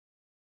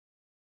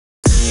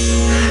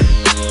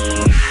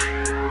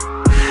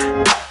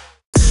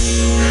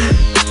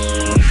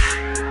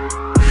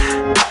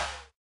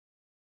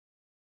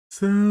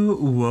 So,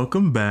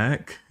 welcome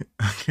back.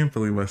 I can't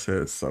believe I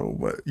said so,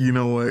 but you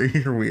know what?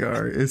 Here we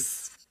are.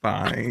 It's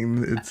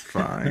fine. It's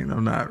fine.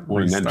 I'm not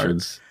restarting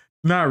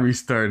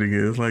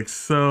it. It's like,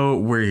 so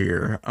we're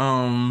here.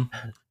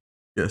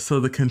 Yeah,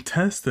 so the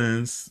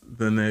contestants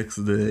the next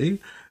day,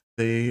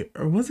 did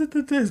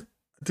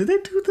they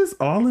do this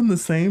all in the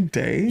same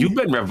day? You've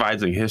been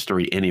revising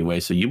history anyway,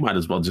 so you might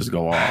as well just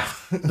go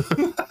off.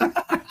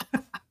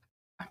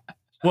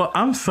 Well,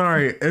 I'm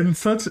sorry. And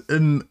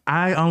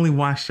I only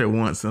watched it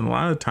once, and a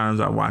lot of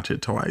times I watch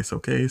it twice.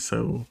 Okay,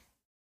 so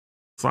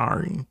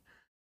sorry.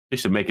 They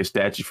should make a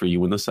statue for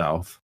you in the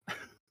South.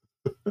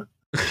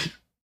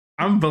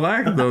 I'm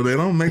black though. They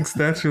don't make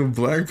statue of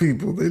black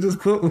people. They just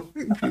put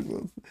white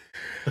people.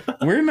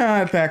 We're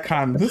not that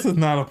kind. This is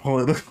not a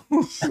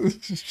political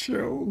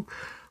show.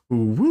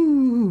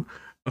 Woo.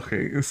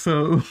 Okay,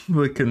 so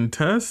the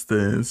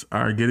contestants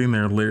are getting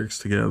their lyrics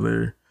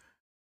together.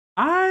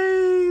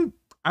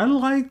 I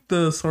like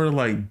the sort of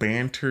like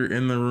banter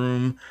in the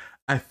room.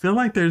 I feel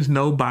like there's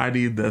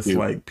nobody that's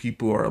like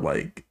people are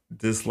like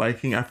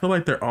disliking. I feel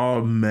like they're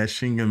all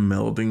meshing and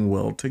melding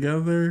well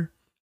together,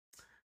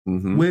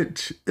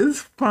 which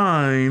is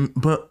fine.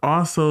 But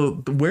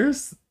also,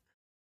 is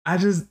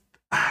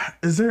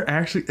there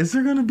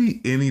going to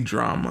be any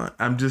drama?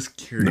 I'm just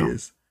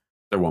curious.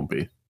 No, there won't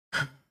be.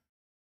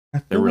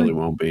 There really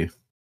won't be.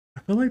 I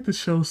feel like the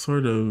show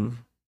sort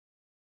of.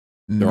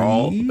 They're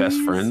all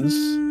best friends.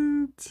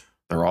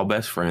 They're all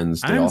best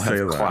friends. They all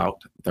have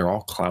clout. They're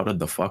all clouted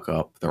the fuck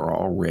up. They're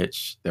all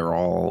rich. They're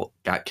all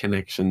got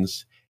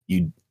connections.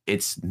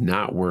 It's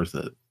not worth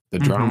it. The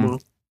drama,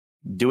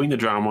 doing the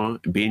drama,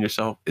 being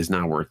yourself is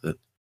not worth it.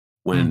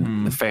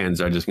 When the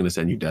fans are just going to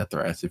send you death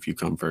threats if you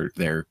come for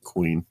their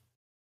queen.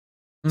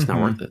 It's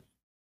not worth it.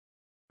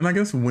 And I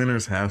guess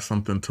winners have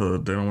something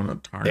they don't want to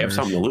tarnish. They have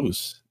something to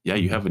lose. Yeah,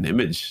 you have an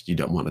image you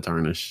don't want to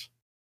tarnish.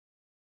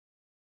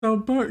 So,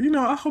 but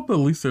I hope at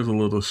least there's a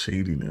little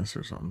shadiness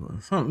or something.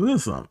 There's something.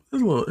 There's a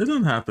little. It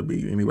doesn't have to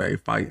be anybody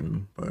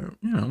fighting, but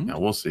Yeah,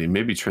 we'll see.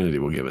 Maybe Trinity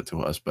will give it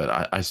to us,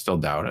 but I still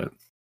doubt it.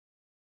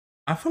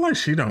 I feel like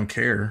she don't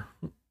care.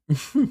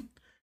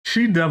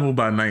 She devil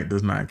by night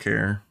does not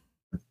care.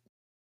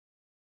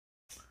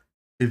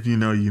 If you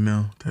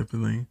know, type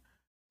of thing.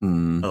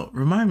 Oh,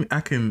 remind me.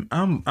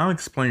 I'll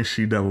explain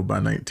She Devil by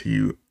Night to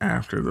you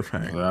after the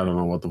fact. I don't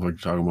know what the fuck you're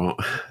talking about.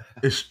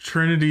 It's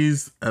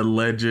Trinity's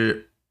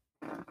alleged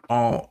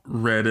all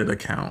Reddit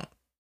account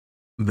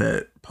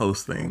that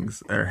posts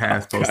things or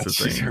has posted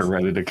things. Her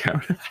Reddit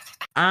account.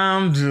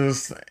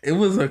 It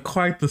was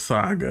quite the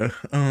saga.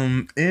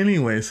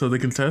 Anyway, so the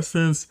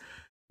contestants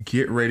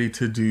get ready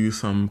to do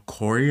some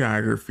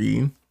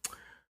choreography.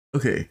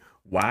 Okay,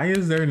 why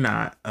is there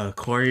not a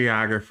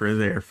choreographer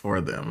there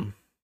for them?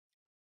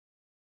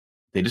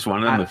 They just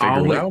wanted them to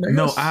figure it out.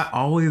 No, I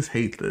always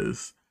hate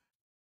this.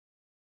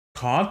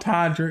 Call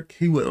Todrick.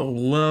 He would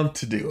love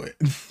to do it.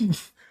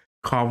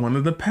 Call one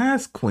of the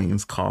past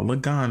queens. Call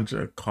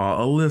Laganja.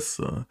 Call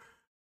Alyssa.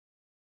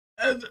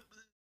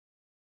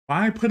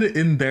 Why put it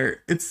in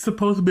there? It's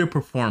supposed to be a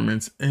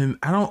performance, and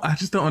I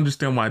just don't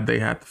understand why they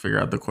have to figure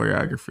out the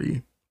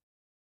choreography.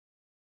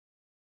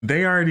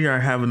 They already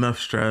have enough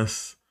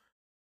stress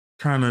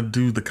trying to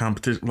do the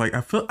competition. Like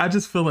I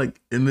just feel like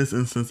in this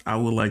instance, I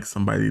would like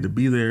somebody to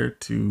be there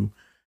to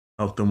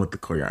help them with the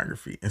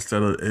choreography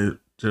instead of it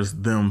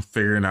just them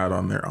figuring out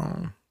on their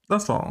own.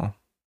 That's all.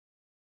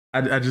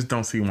 I just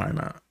don't see why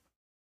not.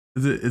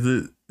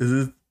 Is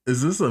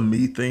this a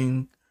me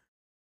thing?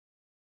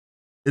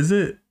 Is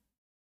it?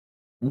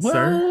 Well,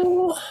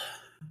 sir?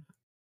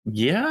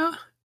 Yeah.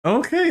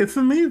 Okay, it's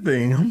a me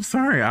thing. I'm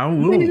sorry. I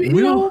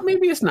will.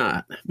 Maybe it's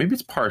not. Maybe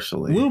it's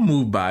partially. We'll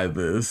move by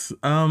this.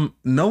 No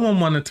one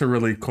wanted to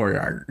really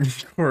choreograph.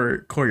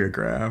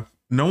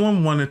 No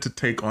one wanted to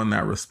take on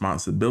that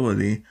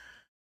responsibility.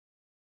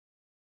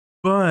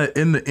 But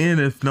in the end,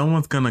 if no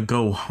one's gonna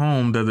go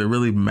home, does it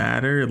really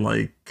matter?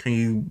 Like, can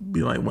you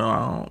be like,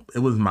 well, it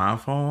was my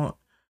fault?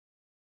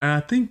 And I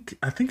think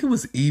it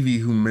was Evie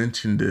who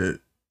mentioned it,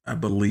 I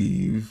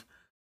believe.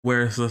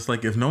 Where it's just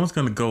like, if no one's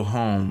gonna go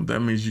home, that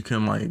means you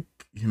can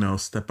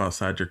step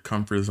outside your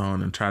comfort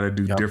zone and try to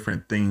do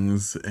different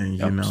things,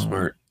 and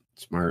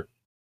smart.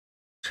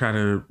 Try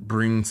to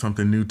bring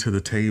something new to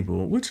the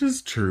table, which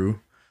is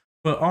true.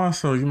 But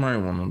also, you might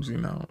want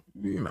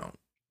to,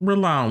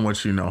 rely on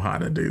what you know how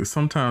to do.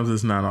 Sometimes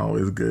it's not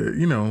always good.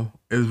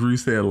 As Ru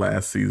said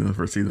last season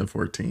for season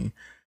 14,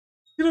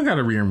 you don't got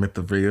to reinvent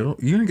the wheel.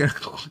 You ain't got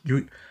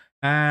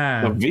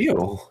the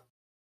wheel.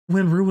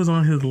 When Ru was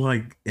on his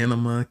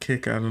enema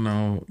kick, I don't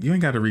know. You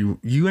ain't got to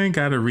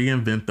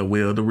reinvent the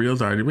wheel. The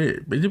wheel's already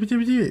red.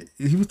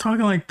 He was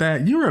talking like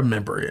that. You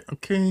remember it,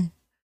 okay?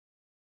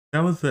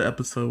 That was the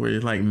episode where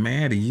you're like,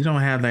 Maddie, you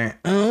don't have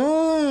that.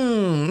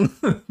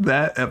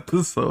 That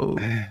episode.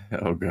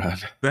 Oh God,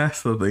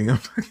 that's the thing.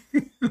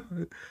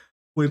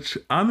 Which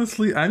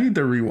honestly, I need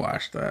to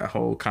rewatch that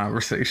whole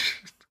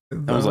conversation.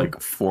 That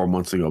was 4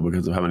 months ago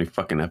because of how many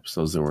fucking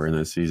episodes there were in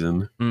that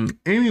season.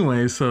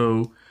 Anyway,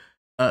 so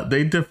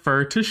they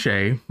defer to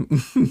Shay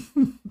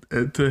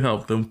to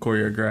help them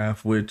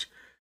choreograph, which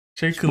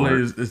Shay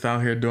Coulee is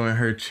out here doing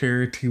her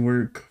charity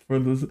work for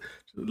this.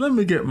 Let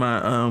me get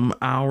my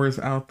hours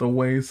out the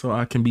way so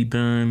I can be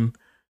done.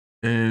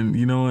 And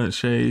you know what,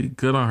 Shay,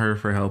 good on her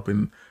for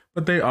helping.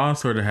 But they all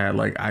sort of had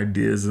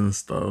ideas and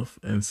stuff.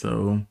 And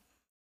so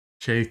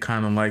Shay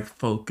kind of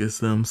focus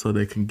them so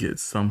they can get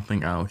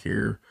something out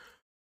here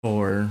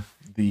for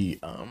the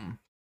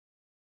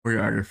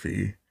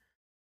choreography.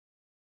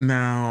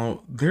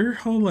 Now, their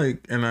whole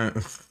and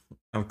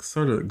I've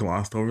sort of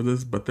glossed over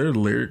this, but their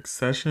lyric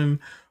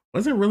session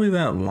wasn't really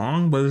that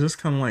long, but it's just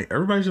kind of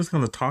everybody's just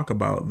going to talk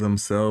about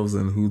themselves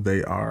and who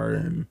they are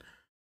and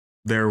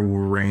their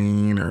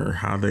reign or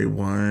how they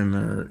won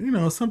or,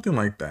 something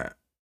like that,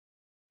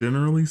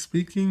 generally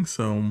speaking.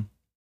 So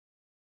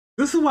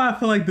this is why I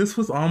feel like this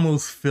was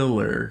almost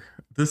filler,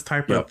 this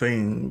type of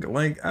thing.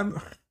 I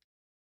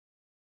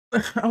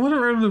would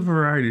have read the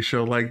variety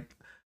show.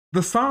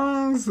 The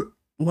songs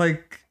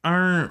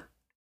aren't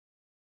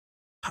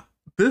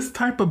this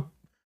type of,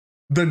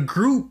 the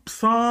group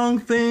song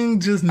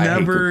thing just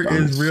never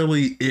is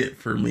really it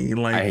for me.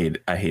 I hate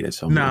it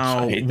so much.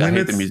 I hate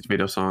the music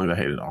video songs. I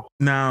hate it all.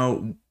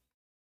 Now,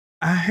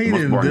 I hate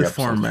it in this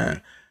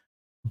format.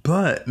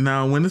 But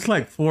now when it's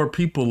 4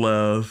 people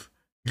love,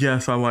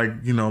 yes, I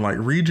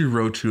Read You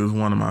Wrote You is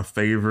one of my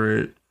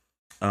favorite.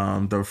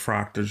 The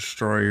Frock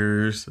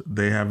Destroyers,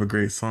 they have a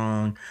great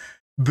song.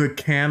 The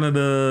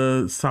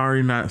Canada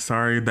Sorry Not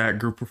Sorry, that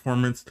group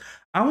performance.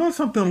 I want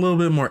something a little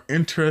bit more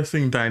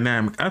interesting,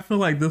 dynamic. I feel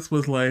like this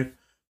was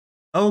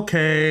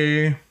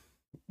okay,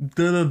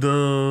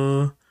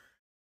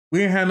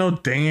 we ain't had no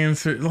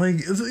dancer. I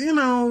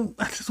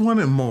just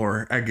wanted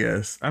more, I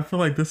guess. I feel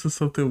like this is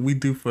something we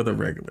do for the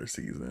regular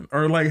season.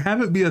 Or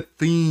have it be a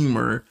theme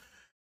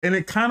and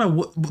it kind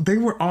of, they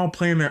were all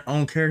playing their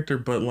own character,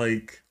 but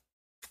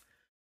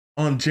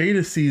on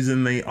Jada's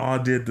season, they all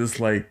did this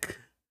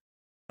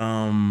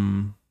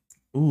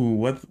Ooh,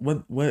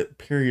 what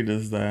period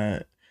is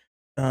that?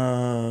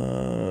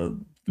 Uh,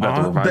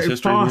 About the revised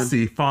history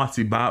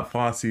again? Bob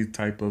Fosse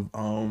type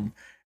of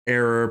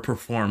era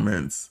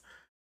performance.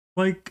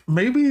 Like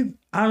maybe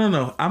I don't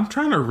know. I'm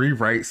trying to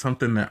rewrite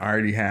something that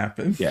already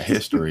happened. Yeah,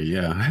 history.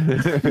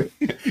 Yeah,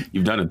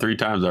 you've done it 3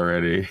 times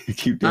already.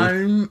 Keep doing it.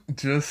 I'm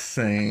just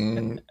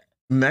saying.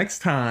 Next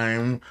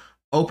time,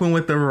 open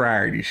with the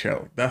variety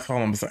show. That's all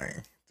I'm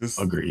saying.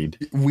 Just Agreed.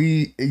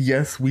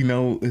 yes, we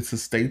know it's a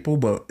staple,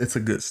 but it's a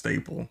good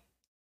staple.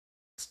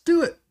 Let's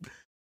do it.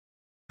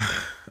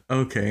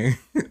 Okay,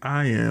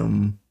 I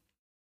am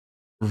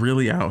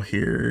really out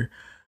here.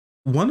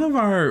 One of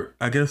our,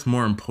 I guess,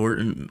 more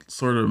important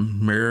sort of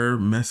mirror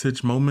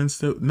message moments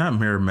that not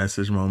mirror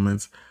message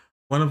moments.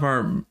 One of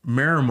our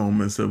mirror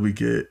moments that we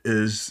get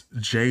is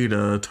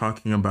Jada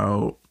talking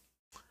about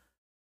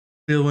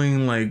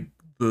feeling like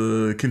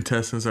the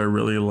contestants are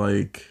really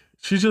like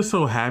she's just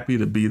so happy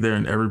to be there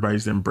and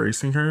everybody's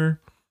embracing her.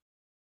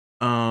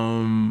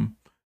 Um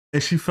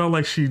and she felt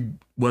like she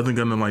wasn't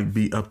gonna like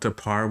be up to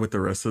par with the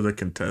rest of the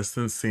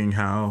contestants, seeing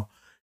how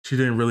she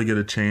didn't really get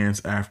a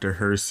chance after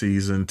her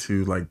season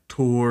to like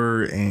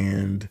tour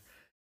and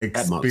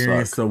That must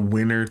experience suck. the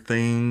winner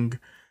thing.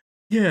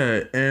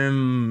 Yeah,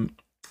 and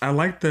I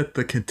like that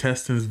the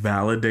contestants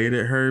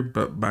validated her,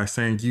 but by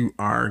saying you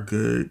are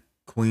good,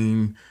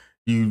 queen,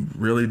 you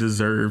really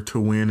deserve to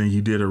win and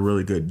you did a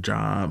really good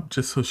job,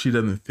 just so she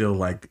doesn't feel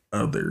like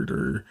othered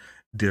or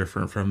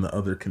different from the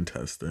other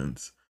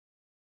contestants.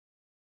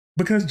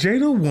 Because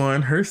Jada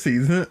won her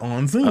season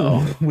on Zoom,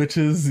 Oh, which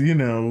is,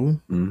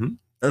 mm-hmm.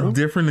 a Oh,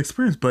 different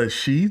experience, but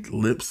she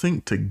lip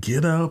synced to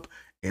Get Up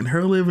in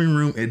her living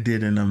room. It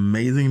did an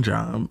amazing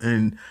job,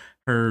 and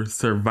her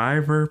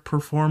Survivor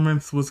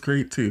performance was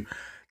great too.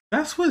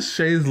 That's what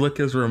Shay's look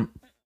is.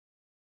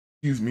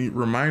 Excuse me,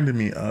 reminded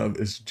me of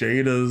is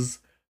Jada's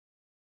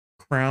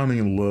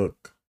crowning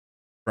look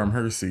from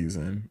her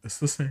season. It's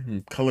the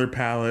same color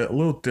palette, a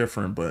little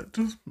different, but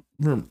just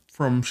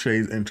from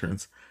Shay's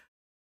entrance.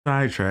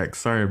 Sidetrack.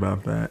 Sorry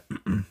about that.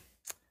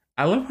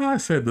 I love how I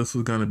said this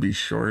was going to be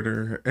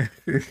shorter.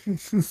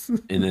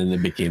 and then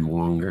it became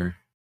longer.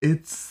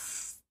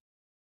 It's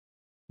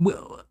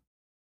well,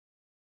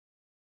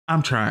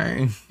 I'm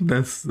trying.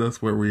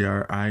 That's where we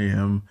are. I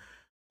am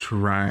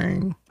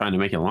trying. Trying to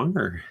make it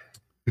longer.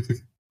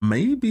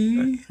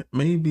 Maybe.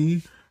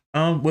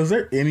 Was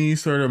there any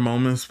sort of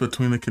moments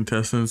between the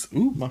contestants?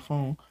 Ooh, my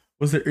phone.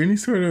 Was there any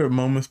sort of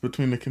moments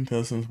between the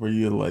contestants where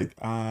you're like,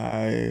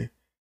 I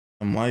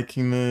am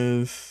liking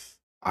this?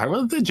 I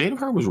really the Jada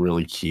part was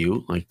really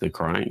cute. Like the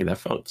crying, that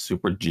felt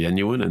super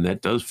genuine, and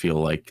that does feel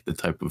like the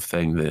type of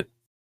thing that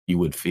you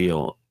would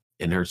feel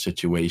in her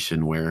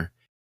situation where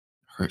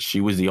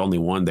she was the only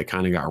one that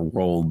kind of got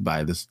rolled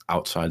by this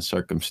outside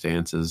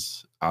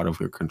circumstances out of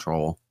her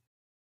control.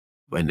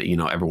 When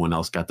everyone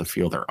else got to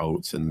feel their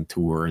oats and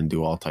tour and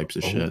do all types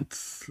of shit.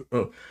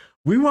 Oh,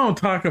 we won't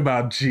talk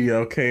about G,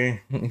 okay?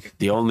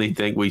 The only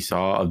thing we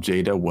saw of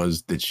Jada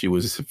was that she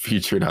was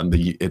featured at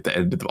the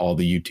end of all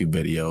the YouTube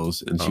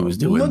videos, and she was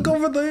doing look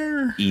over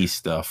there.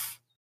 stuff.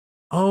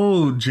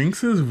 Oh,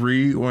 Jinx's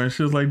read when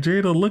she was like,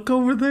 Jada, look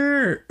over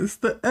there. It's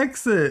the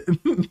exit.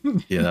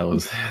 Yeah, that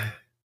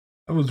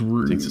was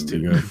rude. Jinx is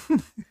too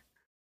good.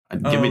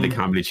 Give me the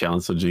comedy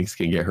challenge so Jinx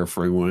can get her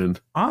free win.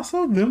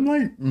 Also, them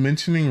like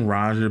mentioning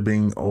Raja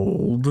being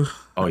old.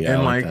 Oh yeah,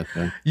 and I like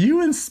that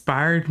you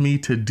inspired me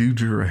to do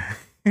drag.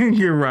 And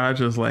your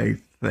Raja's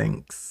like,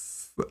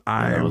 thanks.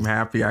 I'm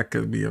happy I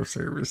could be of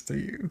service to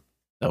you.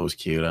 That was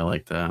cute. I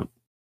like that.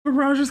 But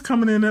Raja's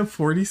coming in at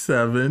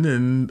 47,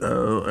 and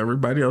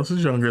everybody else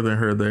is younger than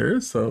her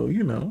there. So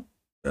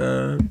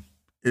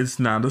it's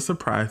not a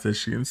surprise that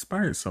she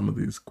inspired some of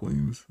these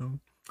queens.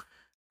 So,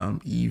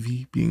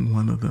 Evie being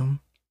one of them.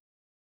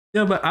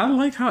 Yeah, but I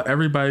like how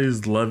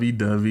everybody's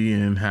lovey-dovey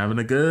and having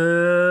a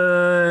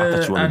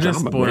good. I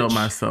just spoiled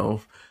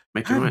myself.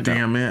 God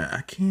damn it!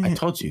 I can't. I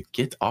told you,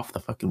 get off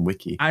the fucking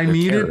wiki. I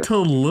needed to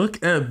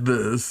look at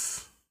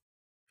this.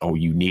 Oh,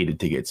 you needed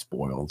to get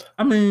spoiled.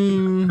 I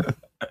mean,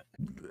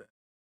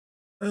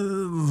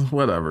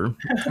 whatever.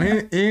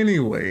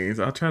 Anyways,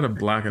 I'll try to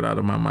block it out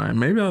of my mind.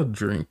 Maybe I'll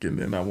drink and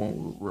then I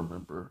won't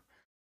remember.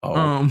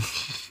 Oh.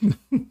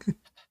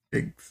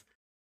 Thanks.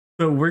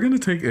 So we're going to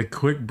take a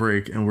quick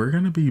break and we're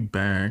going to be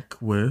back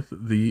with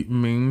the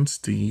main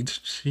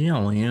stage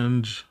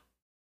challenge.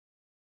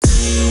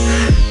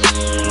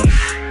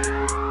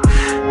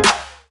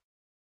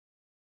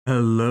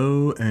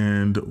 Hello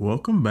and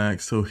welcome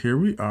back. So here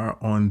we are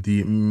on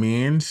the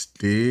main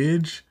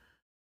stage.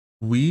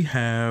 We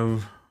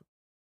have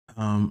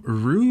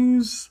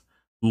Ru's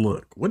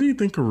look. What do you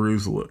think of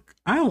Ru's look?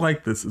 I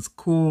like this. It's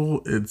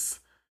cool.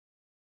 It's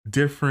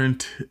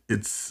different.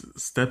 It's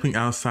stepping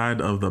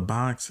outside of the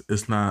box.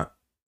 It's not.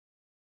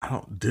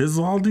 Did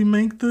Zaldi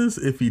make this?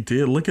 If he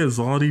did, look at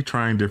Zaldi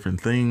trying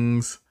different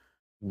things.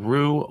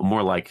 Ru,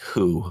 more like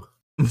who?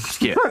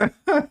 Skip.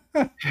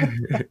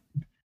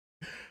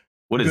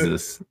 What is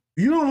this?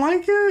 You don't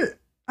like it?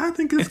 I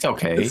think it's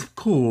okay. It's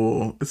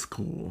cool. It's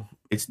cool.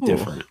 It's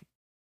different.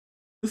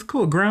 It's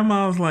cool.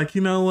 Grandma's like,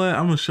 you know what?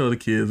 I'm gonna show the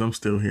kids I'm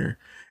still here.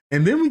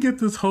 And then we get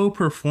this whole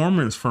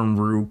performance from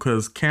Rue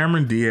because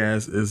Cameron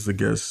Diaz is the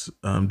guest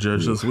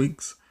judge Ooh,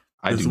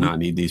 I this do week. not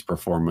need these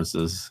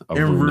performances of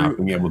And Rue not Rue,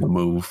 being able to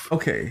move.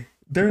 okay,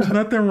 there's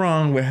nothing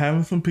wrong with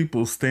having some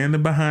people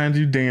standing behind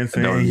you I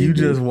dancing, don't and you need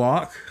just these.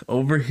 walk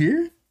over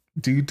here.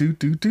 Do do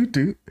do do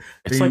do.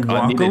 It's Then you like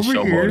walk unneeded over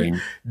here.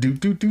 showboating. Do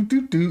do do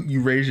do do.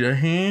 You raise your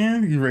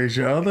hand. You raise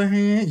your other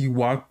hand. You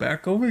walk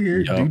back over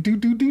here. Do Yup. do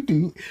do do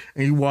do.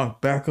 And you walk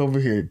back over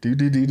here. Do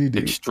do do do do.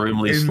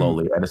 Extremely And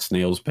slowly at a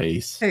snail's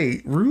pace.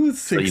 hey, Rue's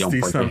So you don't 60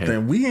 break your hip.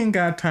 something. We ain't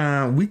got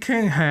time. We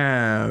can't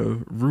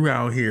have Rue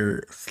out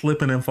here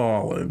slipping and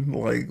falling.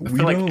 Like I we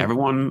feel like don't.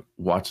 everyone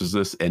watches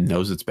this and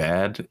knows it's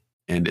bad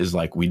and is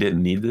like, we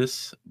didn't need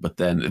this, but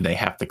then they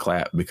have to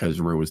clap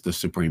because Rue is the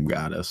supreme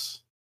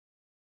goddess.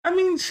 I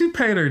mean, she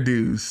paid her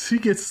dues. She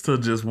gets to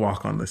just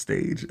walk on the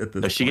stage at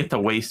this Does she point. get to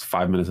waste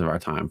 5 minutes of our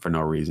time for no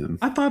reason?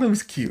 I thought it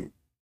was cute.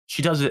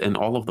 She does it in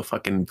all of the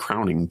fucking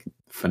crowning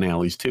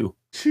finales too.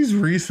 She's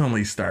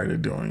recently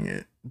started doing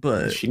it,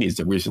 but She needs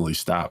to recently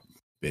stop,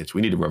 bitch.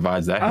 We need to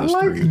revise that I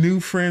history. like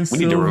New Friends We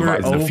need to Silver,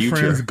 revise the Old future.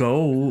 Friends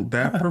Gold.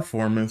 That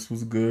performance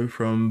was good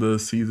from the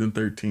season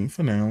 13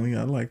 finale.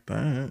 I like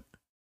that.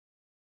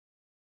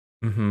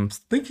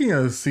 Thinking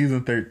of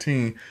season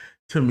 13,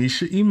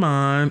 Tamisha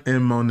Iman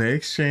and Monet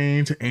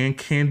Exchange and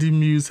Candy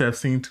Muse have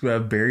seemed to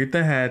have buried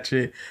the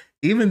hatchet,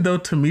 even though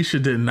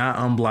Tamisha did not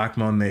unblock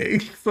Monet.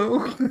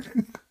 So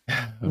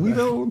we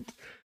don't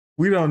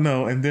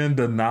know. And then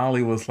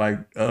Denali was like,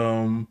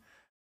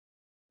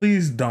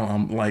 please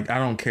don't like, I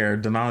don't care.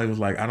 Denali was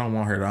like, I don't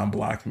want her to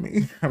unblock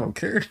me. I don't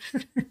care.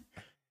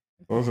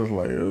 I was just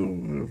like,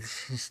 oh,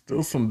 it's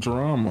still some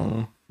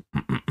drama.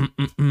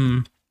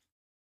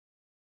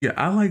 Yeah,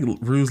 I like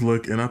Rue's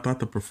look, and I thought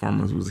the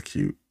performance was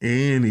cute.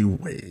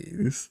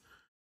 Anyways,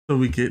 so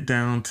we get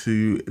down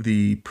to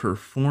the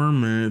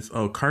performance.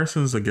 Oh,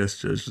 Carson's a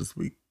guest judge this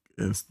week.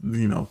 And,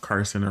 you know,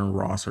 Carson and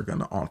Ross are going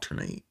to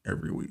alternate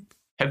every week.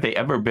 Have they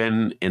ever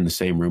been in the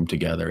same room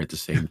together at the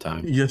same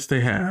time? Yes, they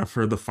have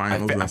for the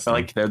finals. I feel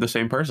like they're the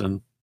same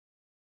person.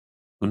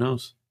 Who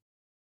knows?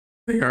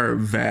 They are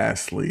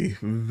vastly,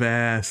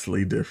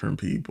 vastly different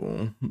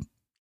people.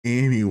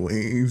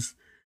 Anyways.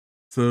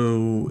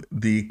 So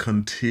the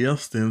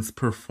contestants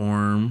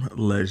perform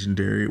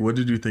legendary. What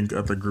did you think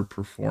of the group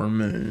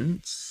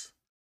performance?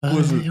 Who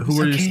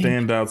were your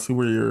standouts? Who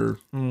were your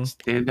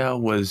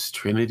standout? Was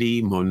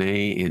Trinity,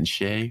 Monet, and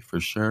Shay for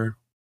sure.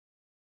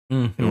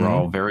 Mm-hmm. They were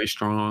all very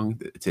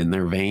strong. It's in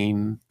their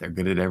vein. They're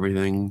good at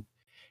everything,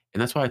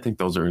 and that's why I think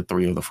those are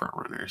three of the front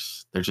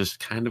runners. They're just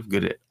kind of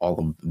good at all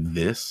of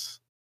this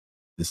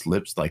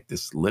lip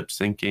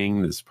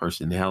syncing, this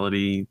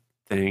personality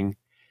thing.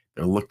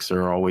 Their looks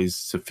are always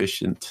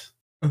sufficient.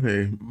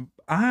 Okay,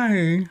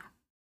 I'm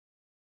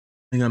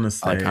gonna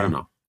say, I don't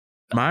know.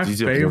 My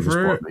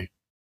favorite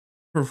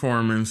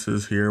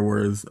performances here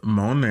was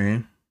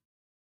Monet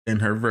in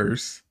her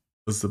verse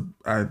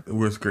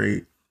was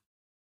great.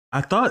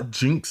 I thought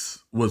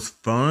Jinx was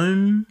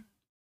fun,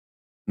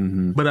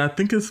 but I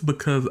think it's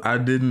because I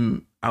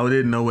didn't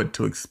know what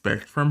to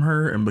expect from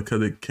her, and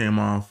because it came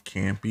off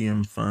campy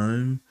and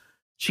fun.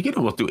 She can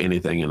almost do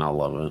anything, and I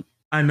love it.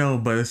 I know,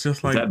 but it's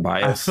just like,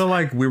 I feel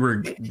like we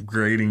were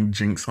grading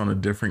Jinx on a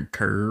different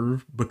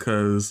curve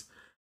because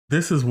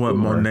this is what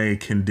Monet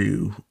can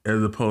do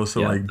as opposed to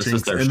like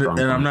Jinx.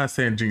 And I'm not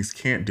saying Jinx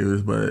can't do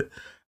this, but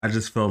I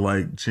just felt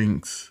like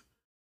Jinx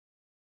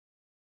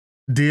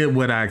did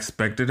what I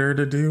expected her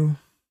to do.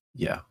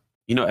 Yeah.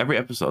 You know, every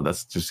episode,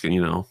 that's just,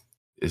 you know,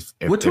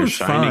 which was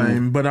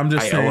fine, but I'm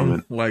just saying,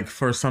 element. like,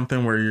 for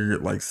something where you're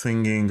like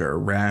singing or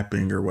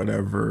rapping or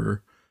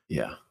whatever.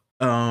 Yeah.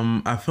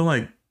 I feel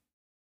like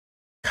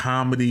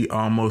comedy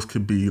almost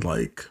could be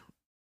like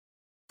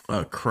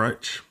a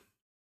crutch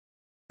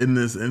in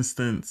this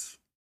instance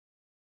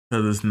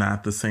because it's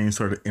not the same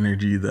sort of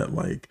energy that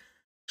like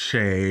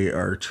Shay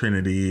or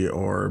Trinity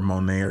or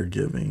Monet are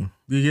giving.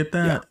 Do you get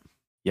that?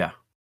 Yeah.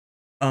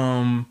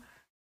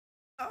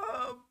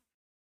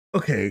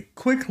 Okay,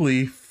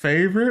 quickly,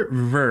 favorite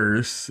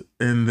verse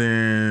and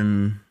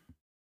then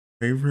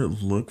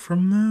favorite look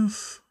from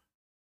this.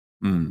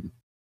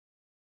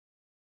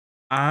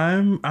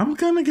 I'm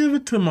gonna give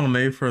it to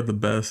Monet for the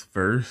best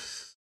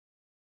verse.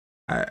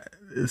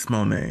 It's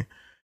Monet,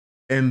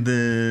 and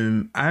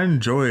then I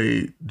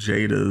enjoyed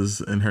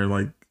Jada's and her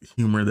like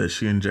humor that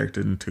she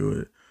injected into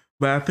it.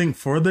 But I think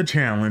for the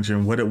challenge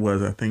and what it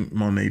was, I think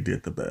Monet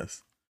did the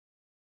best.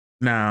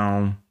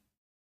 Now,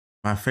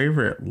 my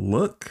favorite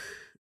look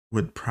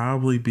would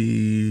probably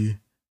be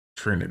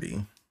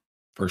Trinity.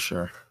 For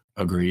sure.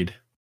 Agreed.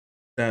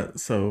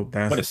 That's what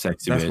a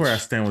sexy that's bitch. Where I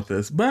stand with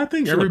this. But I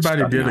think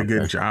everybody did a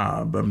good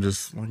job. I'm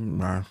just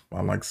I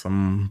like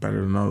some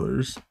better than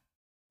others.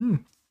 What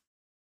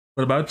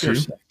about you?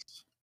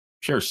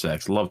 Pure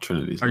sex. Love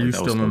Trinity. Are you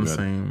still in the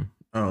same?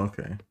 Oh,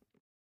 okay.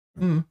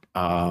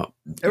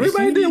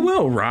 Everybody did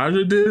well.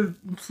 Raja did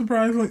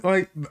surprisingly.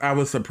 Like, I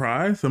was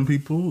surprised. Some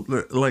people,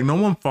 like, no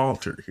one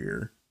faltered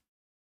here.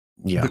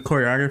 Yeah. The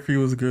choreography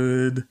was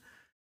good.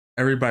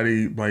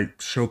 everybody like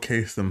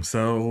showcased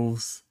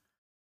themselves.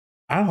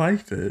 I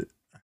liked it.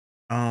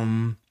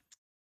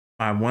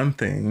 My one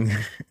thing,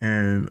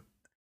 and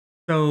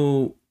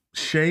so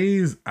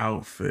Shay's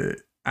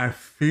outfit, I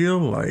feel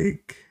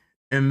like,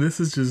 and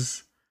this is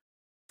just,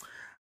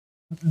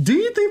 do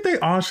you think they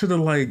all should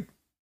have like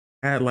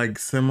had like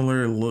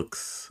similar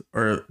looks,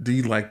 or do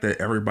you like that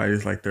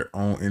everybody's like their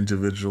own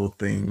individual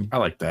thing? I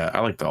like that. I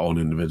like the own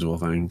individual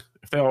thing.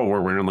 If they all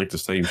were wearing like the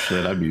same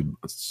shit, I'd be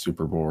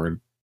super bored.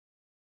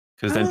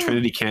 Because then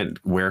Trinity can't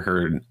wear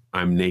her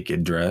 "I'm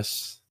naked"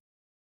 dress.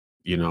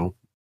 You know.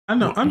 I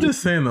know. I'm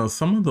just saying though,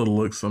 some of the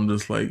looks, I'm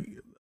just like,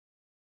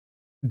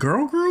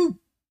 girl group.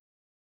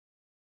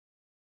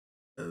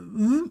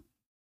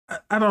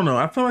 I don't know.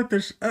 I feel like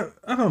there's.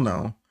 I don't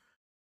know.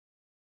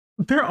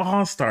 They're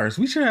all stars.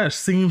 We should have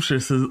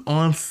seamstresses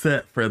on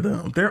set for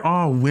them. They're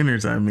all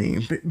winners. I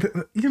mean,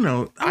 you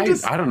know. I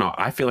don't know.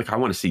 I feel like I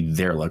want to see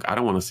their look. I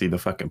don't want to see the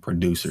fucking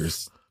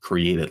producers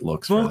created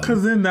looks. Well,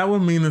 because then that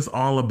would mean it's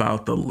all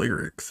about the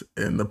lyrics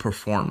and the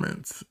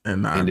performance,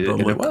 and not the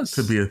look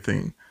to be a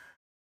thing.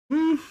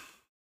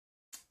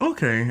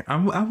 Okay,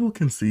 I will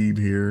concede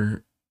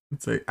here.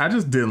 Say I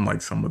just didn't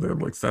like some of their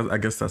looks. I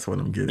guess that's what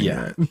I'm getting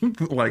at.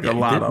 Like a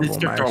lot of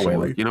them, actually.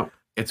 Like, you know,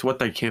 it's what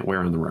they can't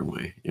wear on the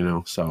runway. You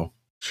know, so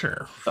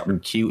sure,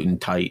 something cute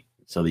and tight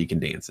so that you can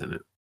dance in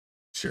it.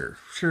 Sure.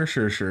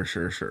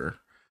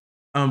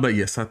 But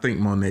yes, I think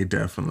Monet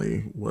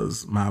definitely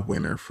was my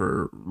winner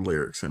for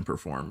lyrics and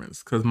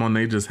performance, because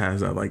Monet just has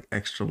that like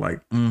extra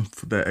like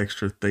that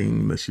extra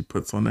thing that she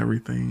puts on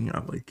everything.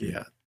 I like it.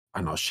 Yeah,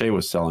 I know Shay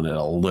was selling it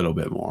a little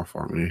bit more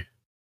for me.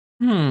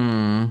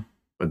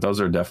 But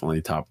those are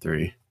definitely top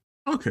three.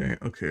 Okay.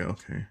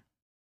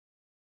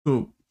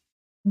 So,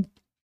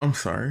 I'm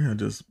sorry. I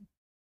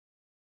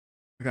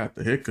got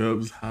the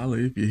hiccups. Holla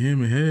if you hear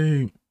me.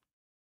 Hey.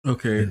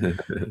 Okay.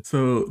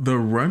 So, the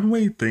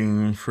runway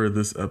theme for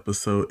this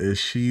episode is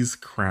she's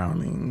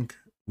crowning,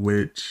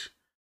 which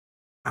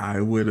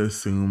I would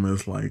assume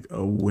is like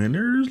a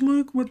winner's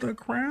look with a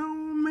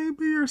crown,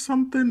 maybe, or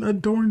something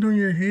adorned on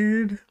your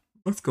head.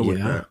 Let's go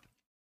with that.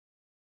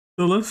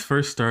 So, let's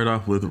first start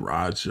off with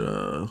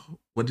Raja.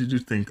 What did you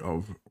think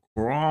of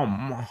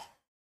Rom?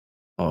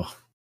 Oh,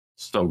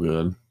 so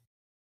good.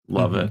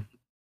 Love it.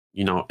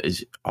 You know,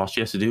 all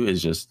she has to do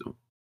is just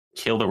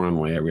kill the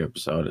runway every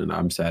episode, and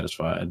I'm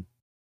satisfied.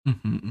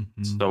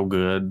 So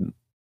good.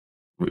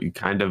 It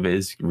kind of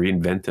is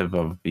reinventive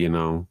of, you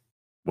know,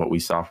 what we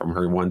saw from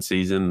her one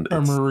season. Her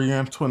Marie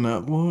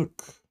Antoinette look.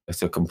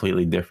 It's a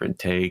completely different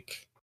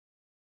take.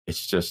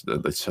 It's just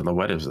the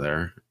silhouette is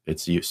there.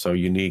 It's so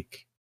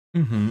unique.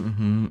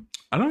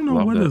 I don't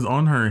know what is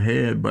on her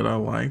head, but I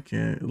like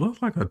it. It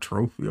looks like a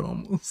trophy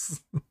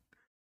almost.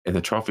 And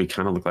the trophy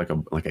kind of looked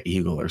like an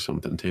eagle or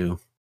something too.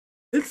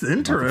 It's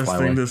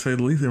interesting to say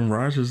the least. And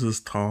Raja's this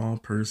tall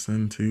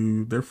person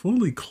too. They're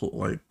fully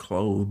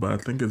clothed, but I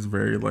think it's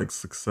very like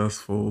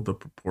successful. The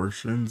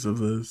proportions of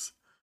this,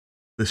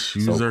 the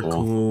shoes are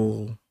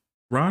cool.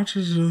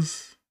 Raja's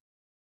just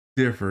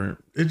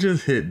different. It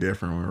just hit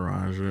different with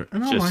Raja,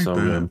 and I like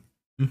that.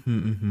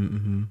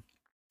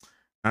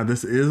 Now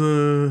this is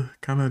a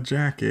kind of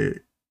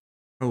jacket.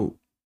 Oh,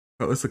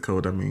 it's a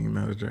coat. I mean,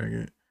 not a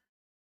jacket.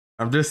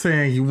 I'm just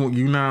saying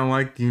you not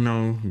like, you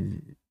know,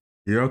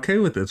 you're okay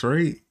with this,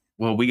 right?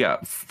 Well, we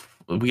got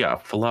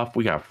fluff,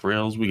 we got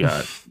frills, we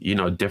got, you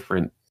know,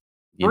 different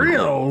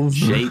frills,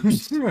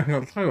 shapes. We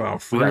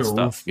got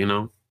stuff, you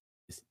know.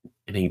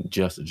 It ain't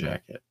just a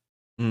jacket.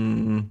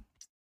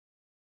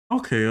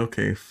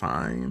 Okay,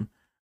 fine.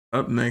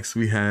 Up next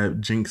we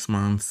have Jinx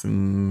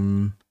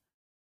Monsoon.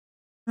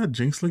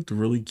 Jinx looked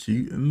really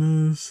cute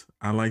in this.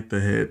 I like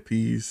the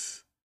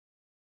headpiece.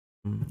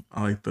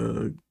 I like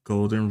the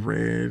golden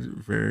red,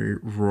 very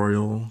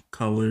royal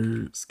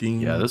color scheme.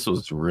 Yeah, this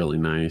was really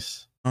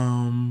nice.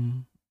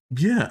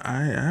 Yeah,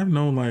 I have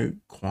no like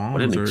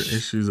qualms or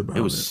issues about it.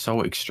 It was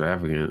so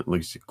extravagant. It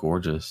looks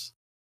gorgeous.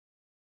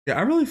 Yeah,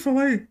 I really feel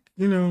like,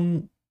 you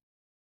know,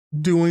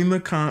 doing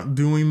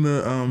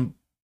the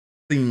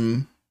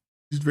theme.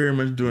 She's very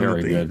much doing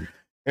the theme. Good.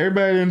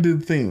 Everybody didn't do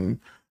the theme.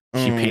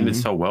 She painted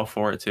so well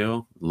for it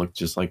too. Looked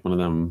just like one of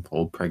them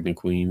old pregnant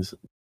queens.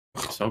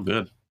 So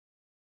good.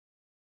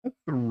 That's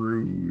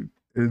rude.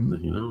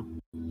 And, you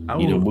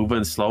know,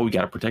 moving slow. We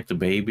got to protect the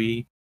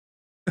baby.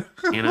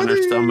 And on her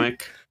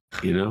stomach.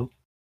 You know.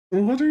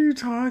 What are you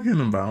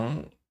talking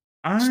about?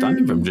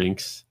 Stunning from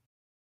Jinx.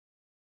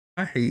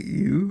 I hate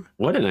you.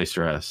 What a nice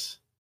dress.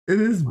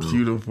 It is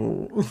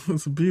beautiful.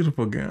 It's a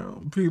beautiful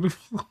gown.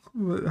 Beautiful.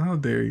 How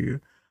dare you?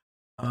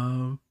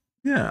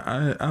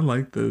 Yeah, I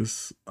like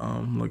this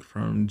look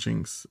from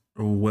Jinx.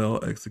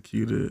 Well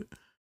executed.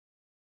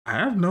 I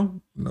have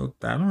no,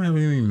 I don't have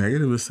anything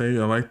negative to say.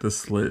 I like the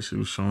slit. She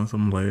was showing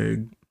some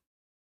leg.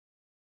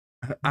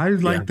 I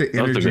like the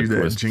energy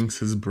that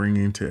Jinx is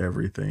bringing to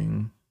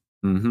everything.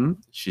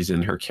 She's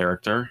in her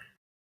character,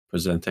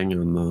 presenting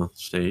on the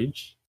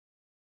stage.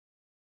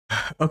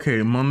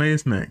 Okay,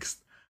 Monet's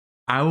next.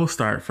 I will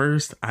start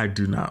first. I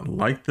do not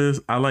like this.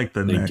 I like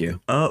the neck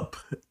up.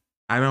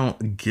 I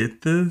don't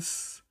get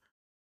this.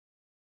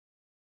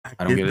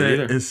 I don't get it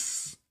either.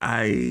 It's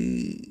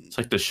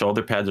like the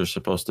shoulder pads are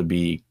supposed to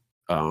be.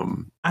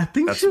 I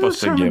think that's she was supposed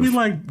to trying to be give.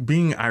 like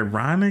being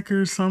ironic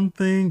or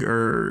something,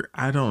 or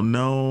I don't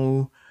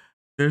know.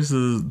 There's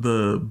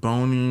the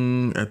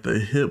boning at the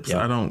hips.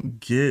 Yep. I don't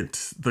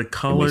get the It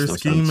color makes no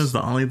scheme sense. is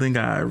the only thing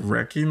I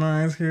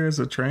recognize here as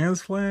a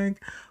trans flag,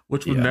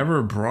 which was Yeah.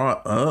 never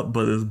brought up,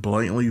 but is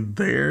blatantly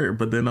there.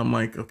 But then I'm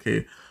like,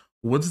 okay,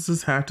 what does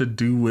this have to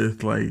do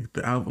with like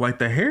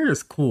the hair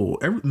is cool,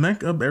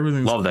 neck up,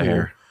 everything's Love the cool.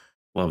 hair.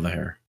 Love the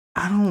hair.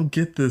 I don't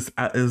get this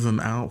as an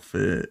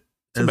outfit,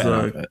 It's a as bad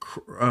outfit.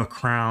 a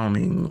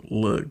crowning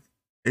look.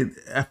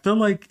 I feel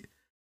like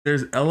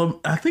there's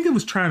I think it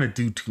was trying to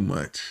do too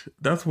much.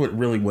 That's what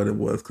it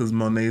was, because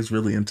Monet's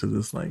really into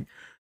this like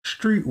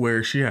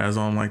streetwear. She has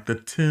on like the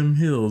Tim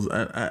Hills,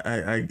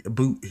 I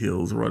boot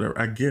heels or whatever.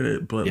 I get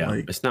it, but Yeah,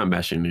 like it's not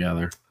meshing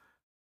together.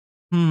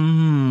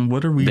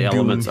 What are we The doing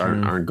elements here?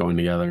 aren't going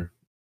together.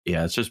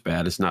 Yeah, it's just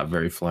bad. It's not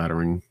very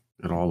flattering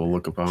at all to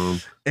look upon.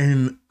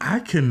 And I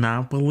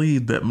cannot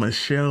believe that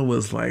Michelle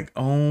was like,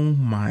 "Oh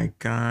my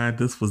god,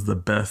 this was the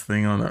best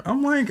thing on it."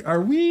 I'm like,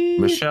 "Are we?"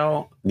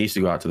 Michelle needs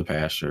to go out to the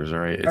pastures. All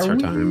right, it's her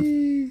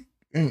time.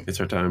 It's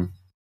her time.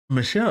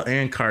 Michelle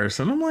and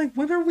Carson. I'm like,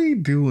 what are we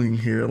doing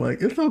here?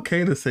 Like, it's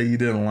okay to say you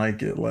didn't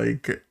like it.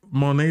 Like,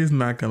 Monet's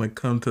not gonna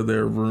come to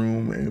their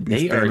room and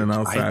be standing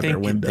outside their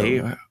window.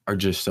 They are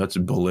just such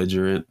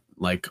belligerent,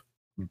 like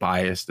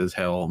biased as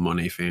hell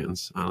Monet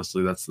fans.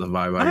 Honestly, that's the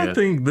vibe I get. I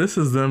think this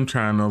is them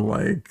trying to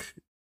like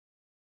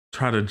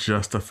try to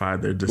justify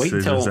their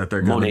decisions that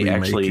they're going to be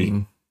actually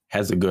making.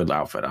 Has a good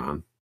outfit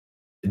on.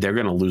 They're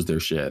gonna lose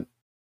their shit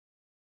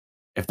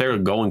if they're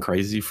going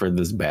crazy for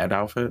this bad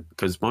outfit,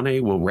 because Monet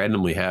will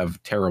randomly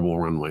have terrible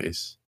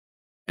runways,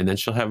 and then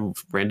she'll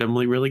have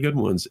randomly really good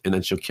ones, and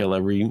then she'll kill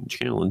every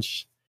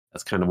challenge.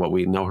 That's kind of what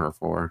we know her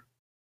for.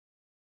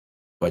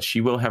 But she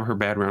will have her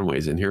bad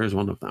runways, and here is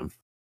one of them.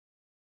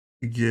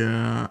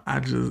 Yeah,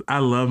 I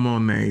love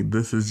Monet.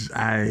 This is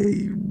I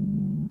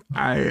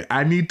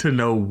need to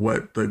know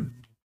what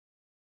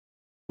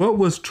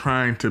was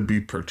trying to be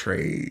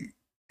portrayed,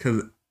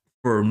 because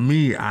for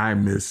me, I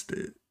missed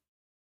it.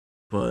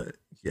 But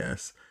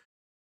yes.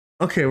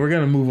 Okay, we're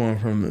gonna move on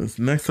from this.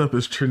 Next up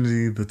is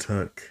Trinity the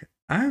Tuck.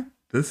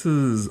 This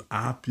is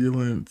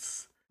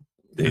opulence.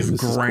 It's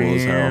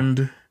grand.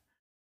 Cool,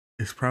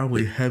 it's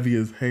probably heavy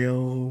as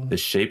hell. The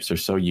shapes are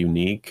so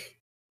unique.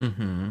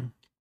 You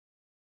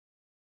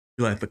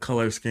like the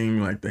color scheme,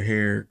 you like the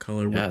hair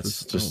color. Yeah,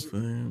 it's just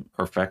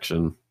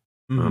perfection.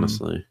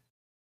 Honestly.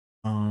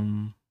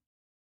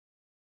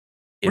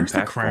 Where's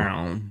the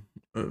crown?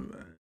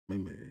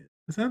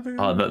 Is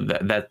that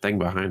that thing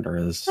behind her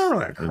is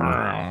that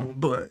crown,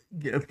 but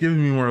yeah, it's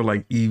giving me more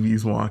like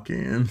Evie's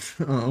walk-in.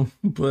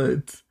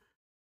 But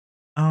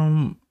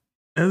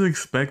as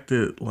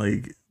expected,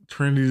 like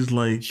Trinity's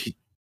like she's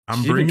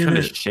bringing kind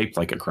it of shaped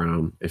like a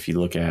crown. If you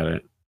look at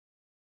it,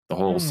 the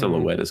whole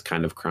silhouette is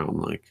kind of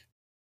crown-like.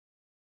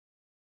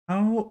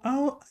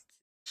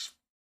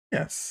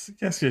 Yes. See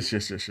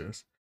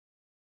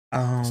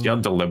how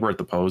deliberate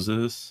the pose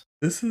is.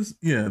 This is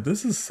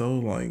so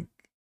like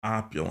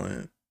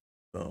opulent.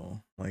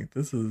 So like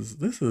this is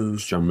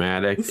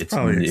dramatic. It's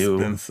probably new.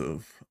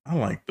 Expensive. I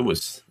like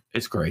it's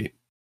great.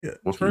 Yeah,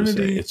 what Trinity,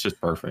 can you say? It's just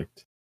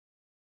perfect.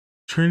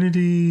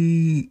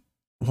 Trinity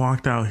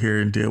walked out here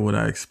and did what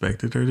I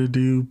expected her to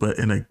do, but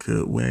in a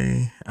good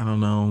way. I don't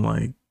know,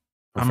 like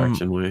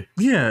perfection way.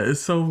 Yeah,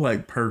 it's so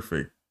like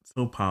perfect,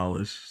 so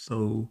polished,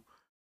 so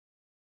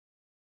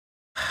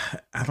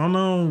I don't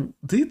know.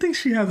 Do you think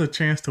she has a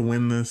chance to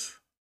win this?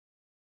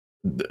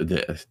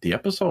 The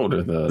episode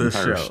or the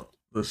entire show?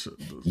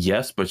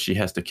 Yes, but she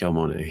has to kill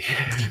Monet.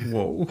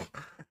 Whoa.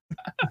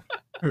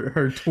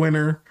 her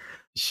twinner.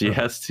 She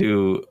has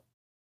to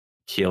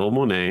kill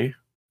Monet,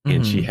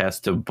 and she has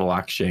to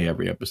block Shay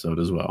every episode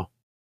as well.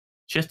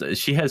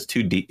 She has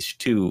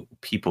two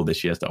people that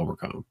she has to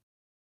overcome.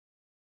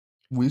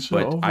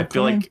 I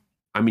feel like,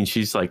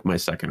 she's like my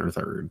second or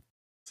third.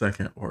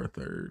 Second or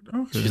third.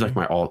 Okay. She's like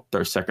my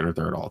second or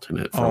third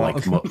alternate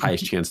for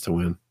highest chance to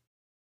win.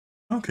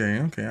 Okay,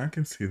 I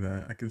can see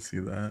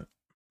that.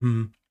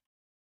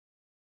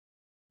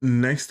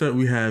 Next up,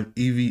 we have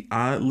Evie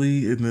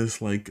Oddly in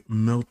this like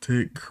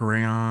melted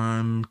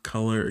crayon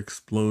color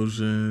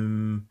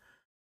explosion,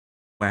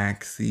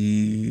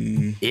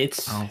 waxy.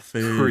 It's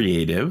outfit.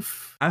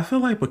 Creative. I feel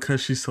like because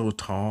she's so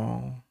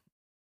tall,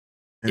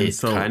 and it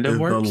so kind of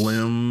works. The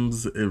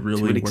limbs, it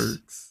really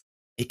works.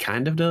 It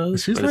kind of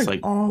does. She's like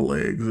all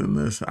legs in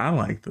this. I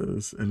like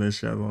this, and then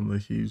she has on the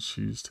huge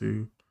shoes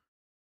too.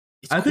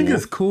 I think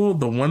it's cool.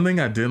 The one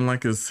thing I didn't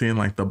like is seeing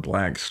like the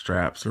black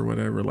straps or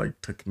whatever like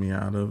took me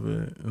out of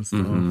it and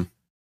stuff.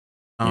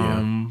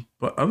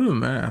 But other than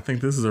that, I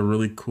think this is a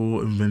really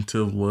cool,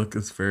 inventive look.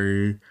 It's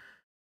very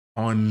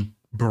on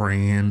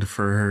brand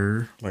for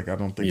her. Like I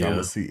don't think I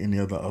would see any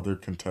of the other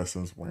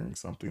contestants wearing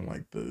something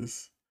like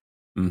this.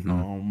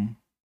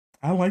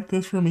 I like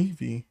this from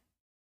Evie.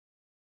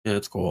 Yeah,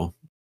 it's cool.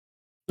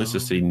 Nice to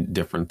see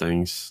different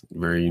things.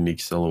 Very unique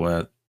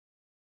silhouette.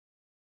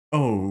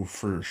 Oh,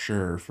 for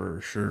sure.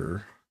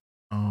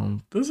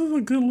 This is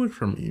a good look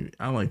from Evie.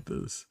 I like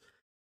this.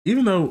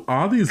 Even though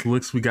all these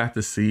looks we got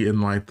to see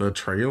in like the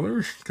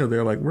trailer, because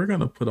they're like, we're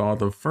gonna put all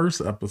the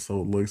first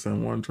episode looks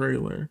in one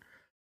trailer.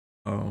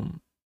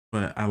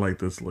 But I like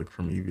this look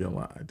from Evie a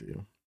lot. I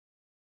do.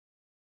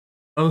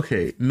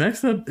 Okay,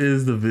 next up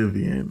is the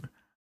Vivian.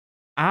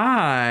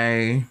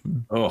 I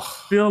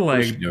feel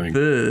like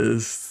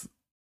this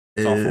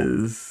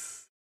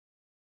is.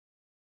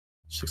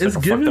 It's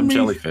like giving me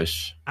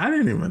jellyfish. I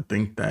didn't even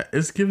think that.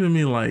 It's giving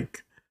me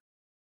like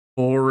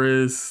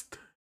forest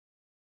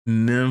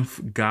nymph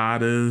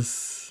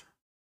goddess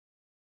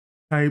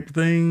type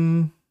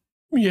thing.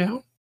 Yeah,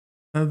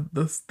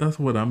 that's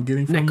what I'm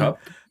getting from neck it. up.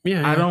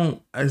 Yeah, I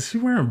don't. Is she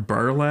wearing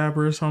burlap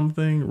or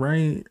something?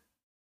 Right.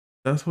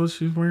 That's what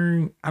she's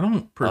wearing. I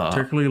don't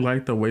particularly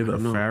like the way the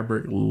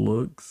fabric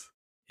looks.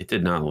 It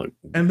did not look.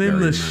 And then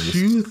the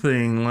shoe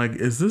thing, like,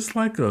 is this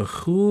like a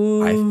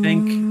hoof? I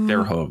think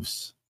they're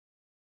hooves.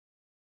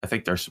 I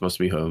think they're supposed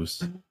to be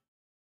hooves.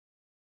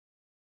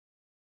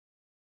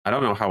 I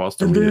don't know how else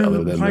to read it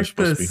other than they're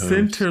supposed to be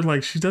hooves. Center,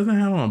 like she doesn't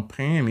have on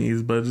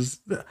panties, but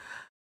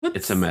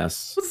it's a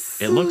mess.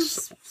 It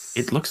looks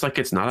like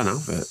it's not an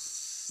outfit.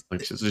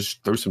 Like she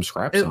just threw some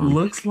scraps on. It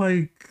looks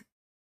like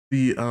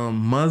the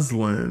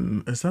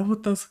muslin. Is that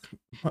what that's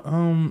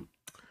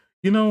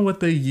you know what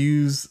they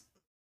use?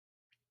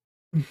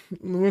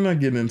 We're not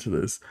getting into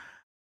this.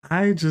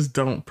 I just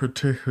don't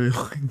particularly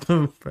like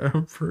the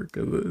fabric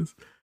of this.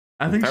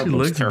 I think she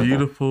looks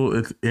beautiful.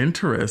 It's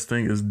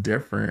interesting. It's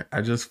different.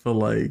 I just feel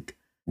like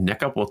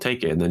neck up will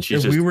take it, and then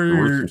she's if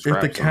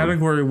the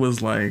category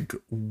was like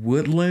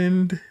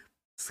woodland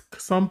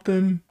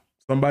something,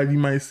 somebody you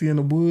might see in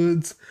the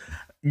woods,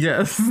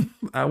 yes,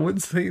 I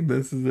would say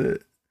this is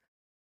it.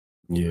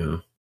 Yeah.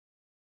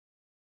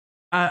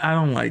 I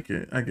don't like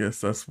it. I guess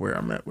that's where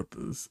I'm at with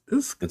this.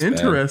 It's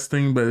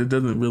interesting, but it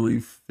doesn't really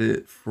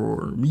fit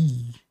for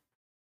me.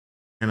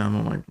 And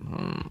I'm like,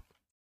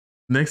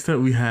 Next up,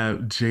 we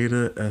have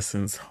Jada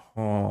Essence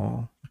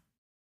Hall.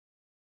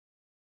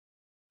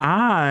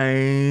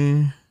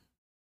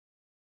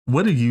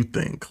 What do you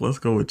think? Let's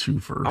go with you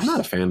first. I'm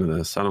not a fan of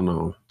this. I don't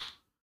know.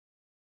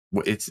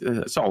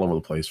 It's all over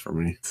the place for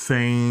me.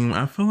 Same.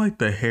 I feel like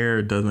the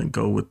hair doesn't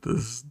go with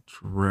this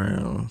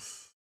dress.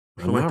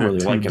 I'm not really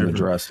liking the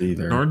dress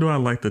either. Nor do I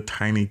like the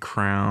tiny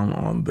crown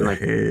on the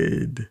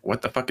head.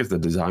 What the fuck is the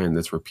design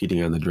that's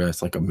repeating on the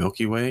dress? Like a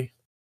Milky Way?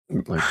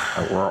 Like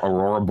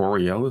Aurora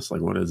Borealis? Like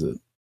what is it?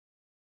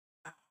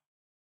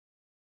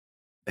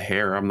 The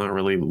hair, I'm not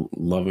really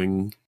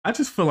loving. I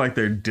just feel like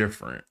they're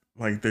different.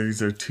 Like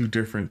these are two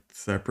different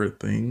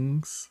separate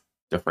things.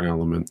 Different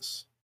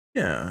elements.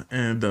 Yeah.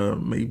 And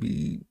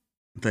maybe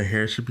the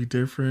hair should be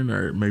different,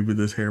 or maybe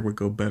this hair would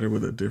go better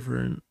with a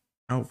different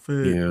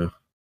outfit. Yeah.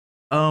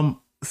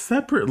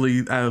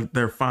 Separately,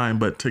 they're fine,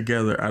 but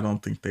together, I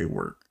don't think they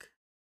work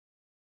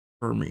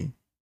for me,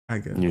 I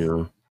guess.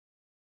 Yeah.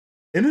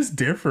 And it's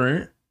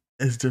different.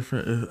 It's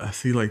different. I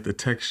see like the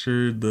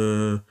texture,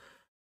 the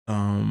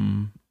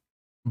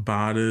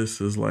bodice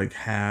is like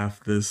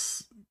half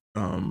this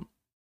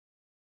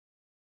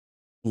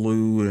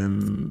blue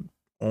and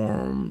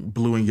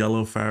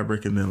yellow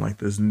fabric, and then like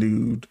this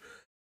nude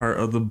part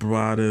of the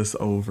bodice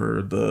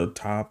over the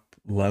top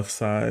left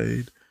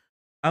side.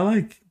 I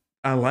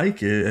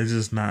like it. It's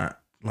just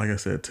not, like I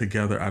said,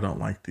 together. I don't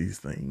like these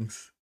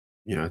things.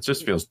 Yeah, it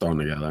just feels thrown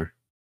together.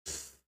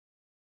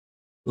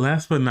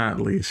 Last but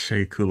not least,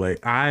 Shea Coulee.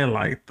 I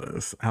like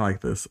this. I like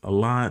this a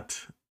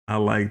lot. I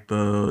like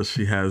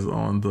she has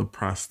on the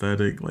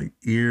prosthetic like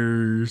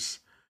ears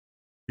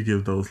to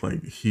give those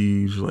like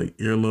huge like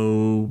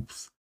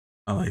earlobes.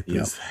 I like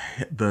this.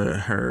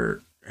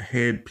 Her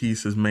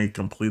headpiece is made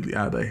completely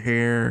out of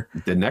hair.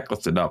 The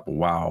necklace it up.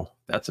 Wow,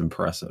 that's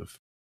impressive.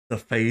 The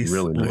face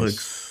really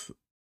looks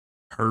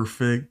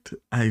perfect.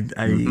 I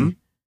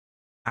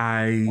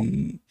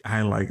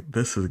like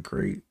this. Is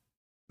great.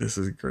 This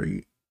is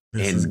great.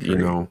 This is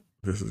great.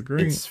 This is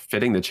great. It's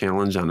fitting the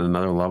challenge on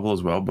another level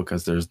as well,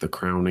 because there's the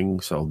crowning.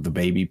 So the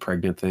baby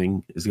pregnant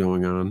thing is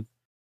going on.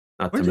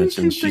 Not to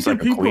mention she's like a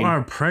queen. People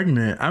are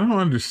pregnant. I don't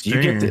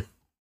understand. You get the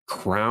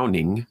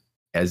crowning,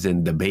 as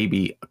in the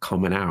baby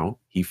coming out.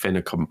 He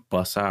finna come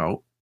bust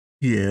out.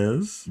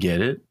 Yes.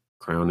 Get it?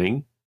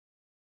 Crowning.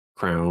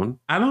 Crown.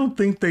 I don't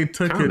think they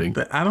took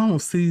it. I don't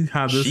see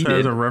how this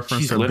has a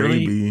reference to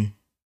baby.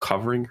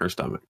 Covering her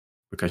stomach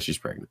because she's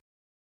pregnant.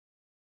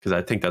 Because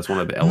I think that's one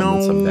of the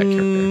elements of that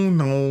character.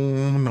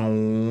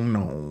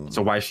 No.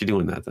 So why is she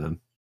doing that then?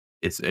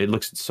 It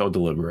looks so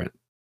deliberate.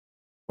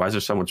 Why is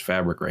there so much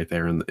fabric right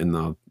there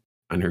on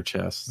her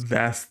chest?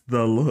 That's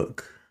the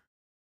look.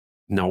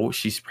 No,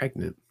 she's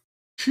pregnant.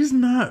 She's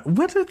not.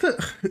 What is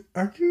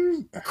are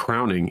you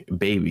crowning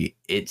baby?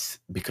 It's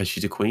because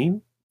she's a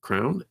queen.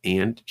 Crown,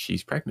 and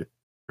she's pregnant.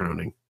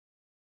 Crowning.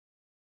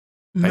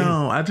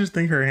 No, I just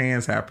think her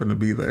hands happen to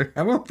be there.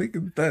 I don't think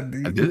it's that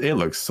deep. It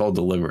looks so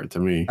deliberate to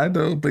me. I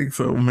don't think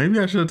so. Maybe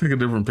I should take a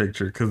different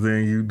picture, because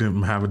then you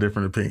didn't have a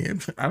different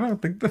opinion. I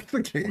don't think that's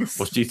the case.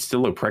 Well, she still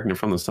look pregnant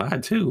from the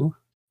side too.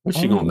 Was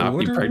she gonna not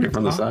be pregnant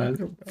from the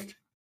side?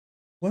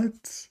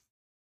 What?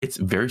 It's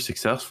very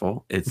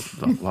successful.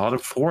 It's a lot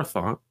of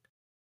forethought.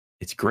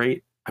 It's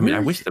great. I mean, I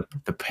wish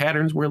the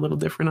patterns were a little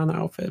different on the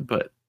outfit,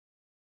 but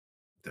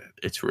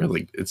it's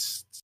really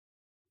it's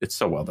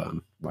so well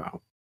done.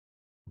 Wow.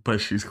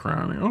 But she's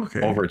crowning. Okay.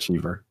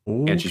 Overachiever.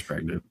 Oof. And she's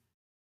pregnant.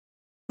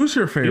 Who's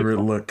your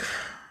favorite look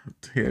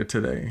here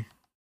today?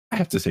 I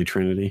have to say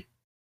Trinity.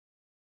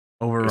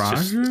 Over It's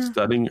Roger? just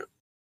stunning.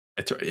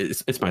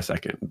 It's my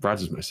second.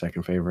 Roger's my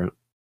second favorite.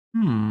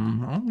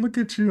 Oh, look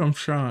at you. I'm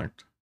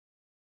shocked.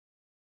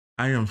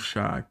 I am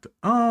shocked.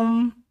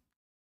 I'm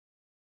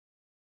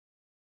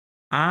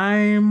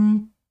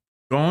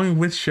going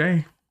with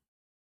Shay.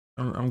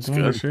 I'm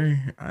going with Shay.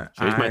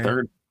 Shay's my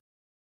third.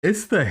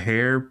 It's the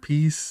hair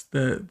piece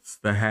that's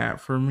the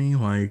hat for me.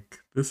 Like,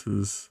 this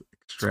is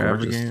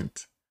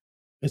extravagant.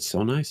 It's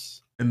so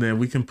nice. And then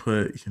we can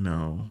put,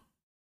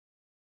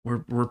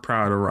 we're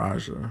proud of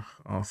Raja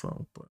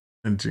also, but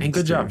and Jinx. And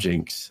good job,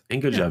 Jinx.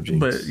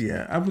 But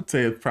yeah, I would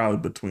say it's probably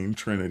between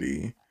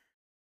Trinity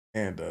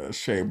and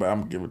Shay, but I'm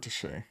gonna give it to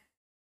Shay.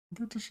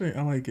 Give it to Shay.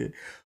 I like it.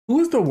 Who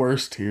is the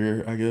worst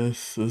here? I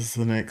guess is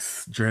the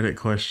next dreaded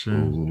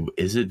question. Ooh,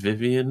 is it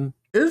Vivian?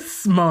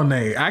 It's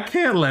Monet. I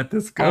can't let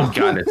this go. Oh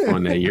God, it's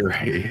Monet. You're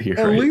right.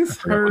 At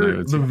least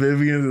the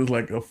Vivian is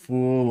like a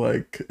full,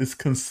 like, it's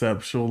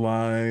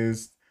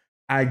conceptualized.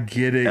 I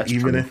get it, that's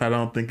even true. If I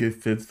don't think it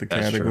fits the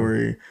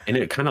category. True. And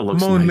it kind of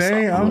looks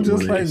Monet. Nice I'm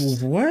just like,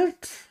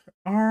 what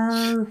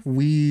are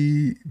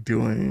we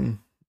doing?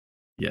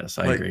 Yes,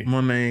 I agree.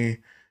 Monet,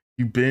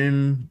 you've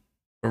been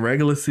a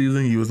regular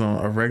season. You was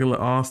on a regular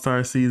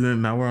All-Star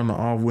season. Now we're on the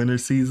All-Winner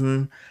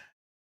season.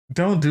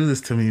 Don't do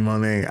this to me,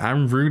 Monet.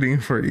 I'm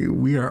rooting for you.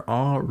 We are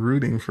all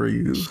rooting for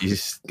you.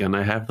 She's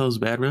gonna have those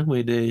bad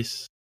runway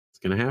days. It's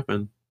gonna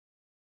happen.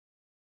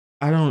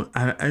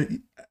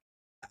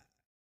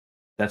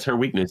 That's her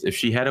weakness. If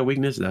she had a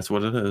weakness, that's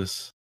what it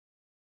is.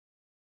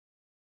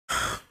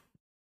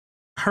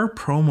 Her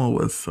promo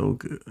was so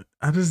good.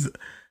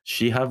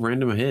 She have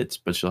random hits,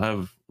 but she'll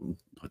have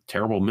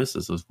terrible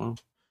misses as well.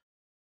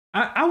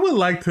 I would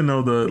like to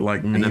know the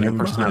and then her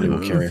personality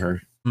will carry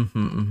her.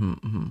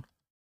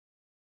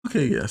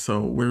 Okay, yeah.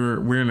 So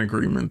we're in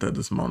agreement that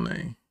it's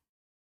Monet.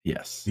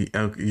 Yes.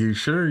 You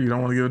sure you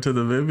don't want to give it to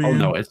the Vivian? Oh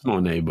no, it's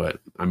Monet. But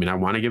I mean, I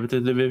want to give it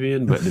to the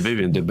Vivian, but the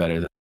Vivian did better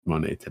than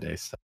Monet today.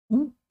 So.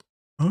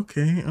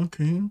 Okay.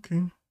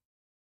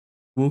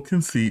 We'll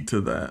concede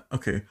to that.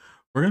 Okay,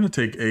 we're gonna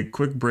take a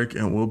quick break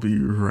and we'll be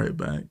right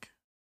back.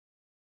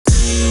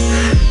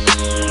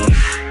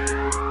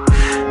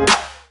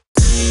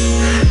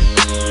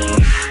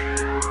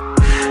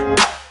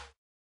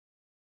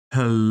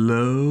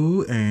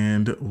 Hello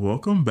and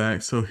welcome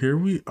back. So here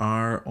we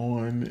are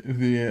on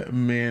the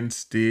main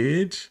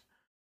stage.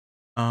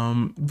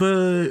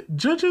 The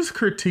judges'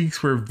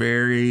 critiques were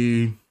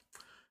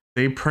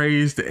they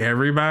praised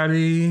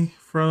everybody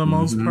for the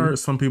most part.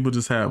 Some people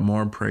just had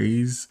more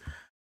praise.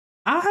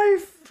 I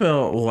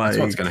felt like that's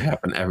what's gonna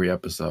happen every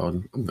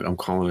episode. I'm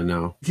calling it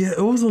now. Yeah,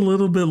 it was a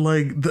little bit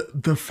like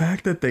the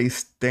fact that they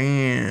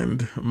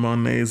stand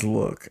Monet's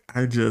look.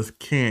 I just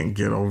can't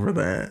get over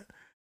that.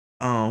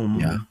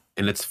 Yeah.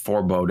 And it's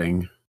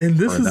foreboding. And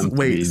this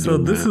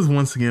is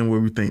once again where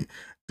we think,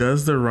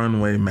 does the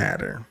runway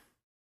matter?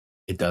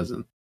 It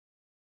doesn't.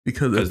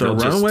 Because if the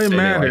runway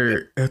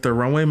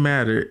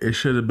mattered, it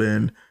should have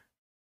been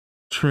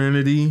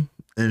Trinity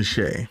and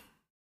Shay.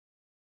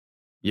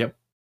 Yep.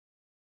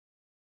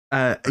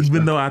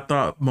 Even though I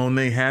thought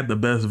Monet had the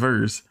best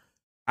verse,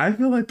 I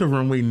feel like the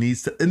runway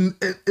needs to. And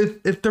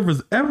if there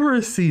was ever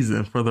a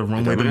season for the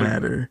runway to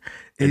matter,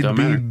 it'd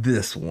be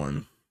this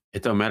one.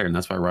 It don't matter, and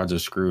that's why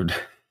Roger's screwed.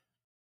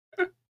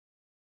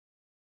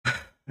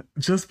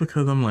 Just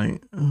because I'm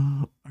like,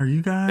 are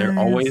you guys? They're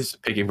always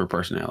picking for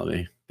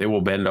personality. They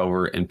will bend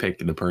over and pick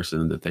the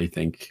person that they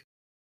think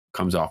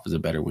comes off as a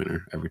better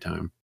winner every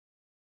time.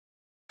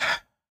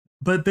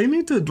 But they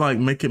need to like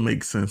make it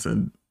make sense.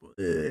 And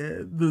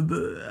I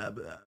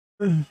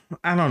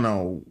don't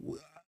know.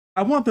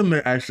 I want them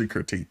to actually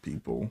critique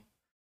people.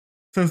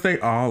 Since they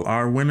all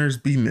are winners,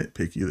 be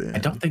nitpicky then. I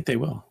don't think they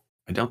will.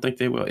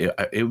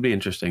 It would be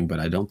interesting, but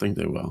I don't think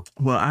they will.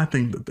 Well, I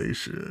think that they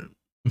should.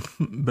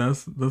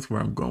 That's where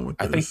I'm going with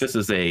this. I think this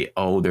is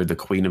they're the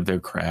queen of their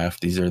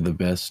craft. These are the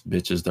best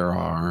bitches there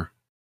are.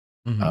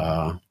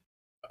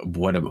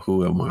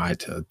 Who am I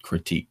to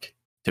critique,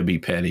 to be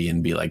petty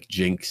and be like,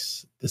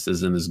 Jinx, this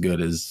isn't as good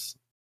as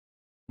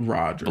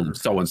Roger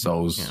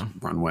so-and-so's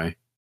runway.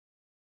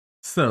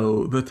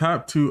 So the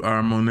top two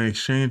are Monet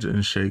Exchange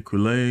and Shea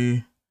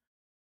Coulee.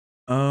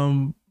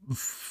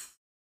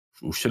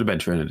 Should have been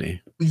Trinity.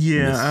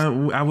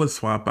 Yeah, I would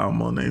swap out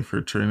Monet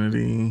for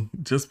Trinity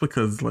just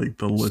because like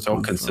the look so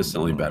was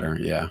consistently better.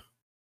 Yeah,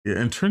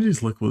 and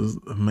Trinity's look was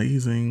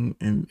amazing,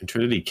 and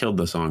Trinity killed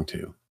the song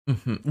too.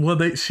 Well,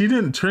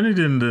 Trinity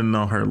didn't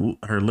know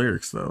her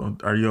lyrics though.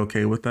 Are you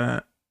okay with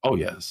that? Oh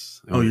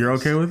yes. You're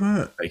okay with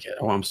that?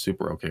 I'm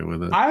super okay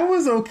with it. I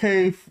was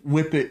okay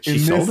with it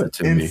in this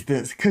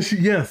instance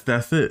because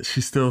that's it. She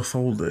still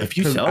sold it. If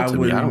you sell it to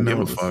me, I don't give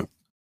a fuck.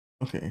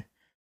 Okay.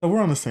 So we're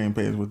on the same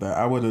page with that.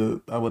 I would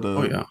have.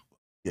 Oh yeah.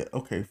 Yeah,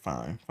 okay,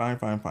 fine.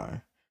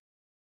 Fine.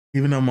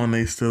 Even though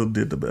Monet still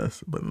did the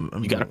best, but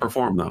You got to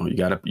perform though. You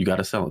got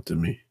to sell it to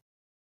me.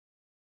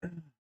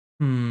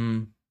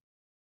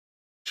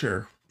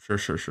 Sure.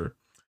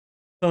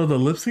 So the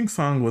lip sync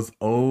song was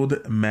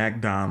 "Old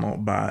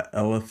MacDonald" by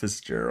Ella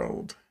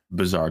Fitzgerald.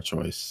 Bizarre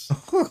choice.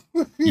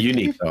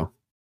 Unique though.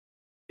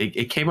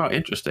 It came out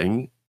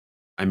interesting.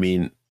 I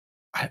mean,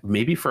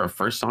 maybe for a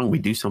first song we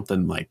do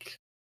something like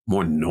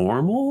more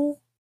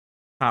normal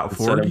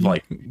instead of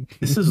like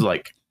this is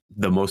like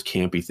the most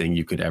campy thing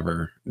you could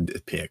ever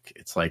pick.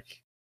 It's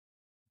like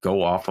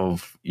go off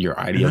of your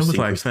idiosyncrasies. And it was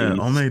like that.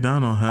 Old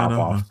MacDonald had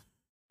off.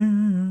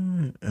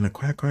 And a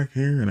quack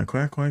here and a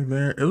quack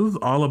there. It was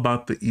all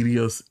about the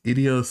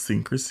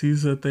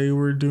idiosyncrasies that they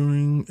were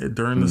doing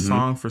during the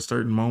song for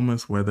certain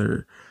moments,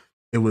 whether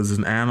it was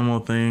an animal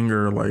thing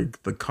or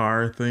like the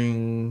car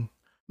thing.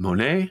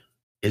 Monet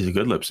is a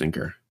good lip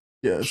syncer.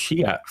 Yes.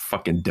 She got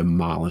fucking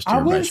demolished.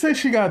 I wouldn't say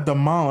she got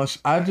demolished.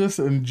 I just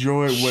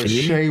enjoyed what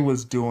Shay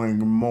was doing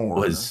more.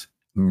 Was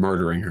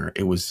murdering her.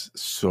 It was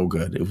so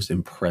good. It was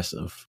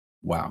impressive.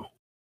 Wow.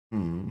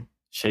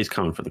 Shay's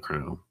coming for the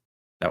crown.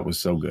 That was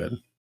so good.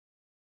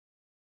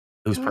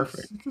 It was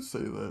perfect. You could say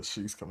that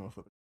she's coming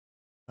for the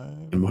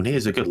crown. And Monet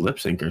is a good lip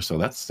syncer, so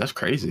that's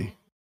crazy.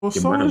 Well,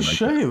 so is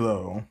Shay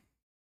though.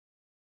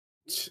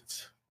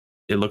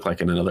 It looked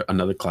like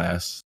another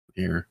class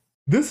here.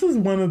 This is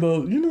one of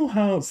those, you know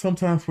how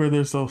sometimes where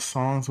there's those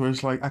songs where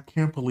it's like, I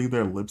can't believe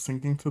they're lip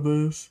syncing to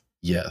this.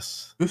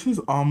 Yes. This is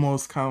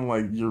almost kind of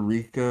like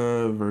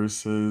Eureka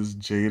versus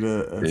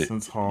Jada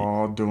Essence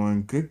Hall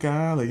doing Good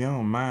Golly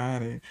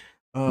Almighty.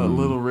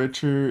 Little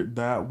Richard,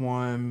 that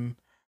one.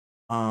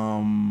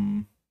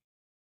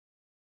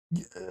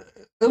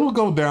 It'll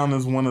go down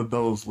as one of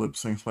those lip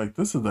syncs. Like,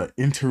 this is an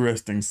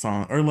interesting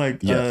song. Or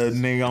like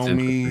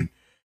Naomi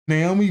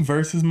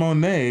versus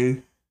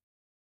Monet.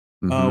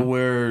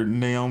 Where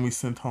Naomi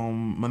sent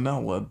home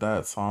Manila,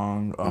 that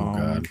song. Oh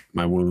God,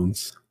 my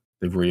wounds.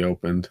 They've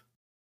reopened.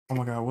 Oh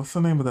my God, what's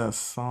the name of that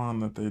song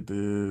that they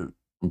did?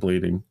 I'm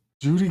bleeding.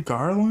 Judy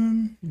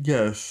Garland?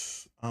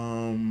 Yes.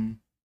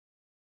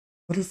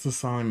 What is the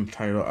song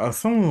title?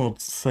 Someone will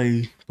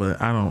say,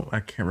 but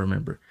I can't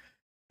remember.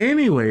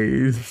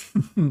 Anyways,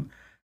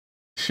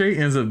 Shay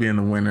ends up being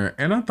the winner,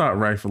 and I thought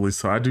rightfully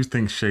so. I do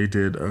think Shay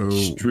did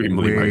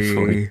extremely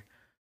rightfully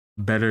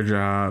better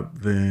job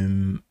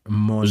than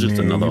Monet it was just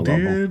another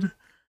did. Level.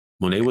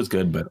 Monet was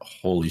good, but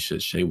holy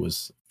shit, Shay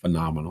was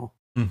phenomenal.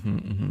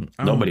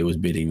 Nobody was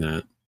beating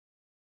that.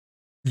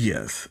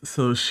 Yes.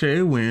 So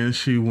Shay wins.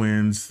 She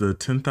wins the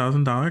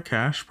 $10,000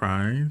 cash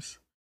prize.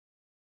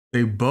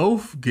 They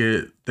both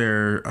get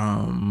their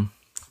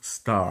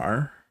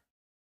star.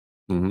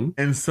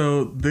 And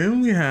so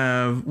then we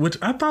have, which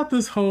I thought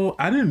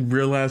I didn't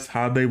realize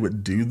how they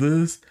would do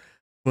this.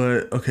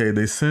 But okay,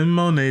 they send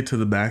Monet to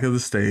the back of the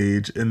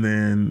stage, and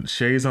then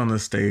Shay's on the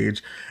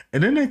stage,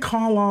 and then they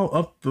call all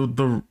up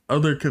the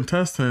other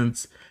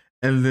contestants,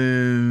 and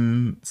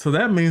then so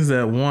that means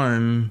that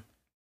one,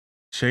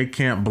 Shay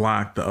can't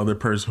block the other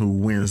person who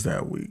wins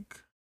that week.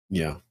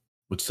 Yeah,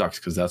 which sucks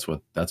because that's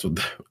what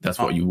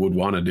you would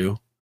want to do.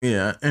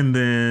 Yeah, and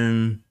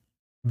then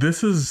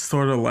this is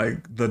sort of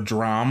like the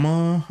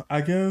drama,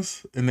 I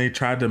guess, and they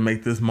tried to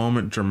make this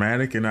moment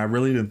dramatic, and I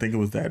really didn't think it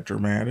was that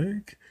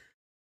dramatic.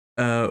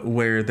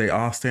 Where they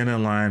all stand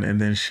in line,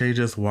 and then Shay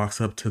just walks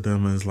up to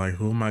them and is like,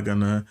 "Who am I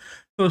gonna?"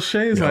 So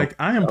Shay's like,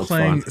 "I am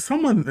playing."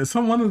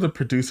 One of the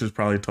producers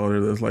probably told her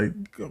this, like,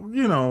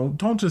 you know,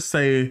 don't just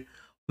say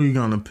who you're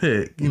gonna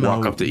pick. You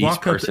walk up to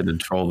each person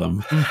and troll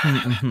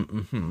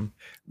them,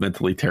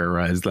 mentally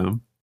terrorize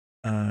them.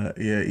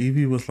 Yeah,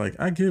 Evie was like,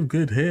 "I give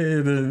good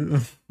head."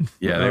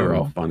 Yeah, they were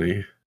all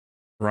funny.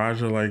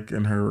 Raja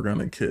and her were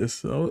gonna kiss,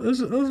 so it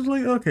was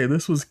like, okay,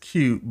 this was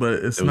cute,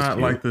 but it's not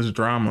cute. Like this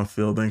drama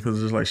filled thing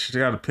because it's like she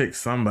got to pick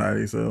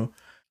somebody. So,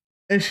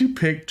 and she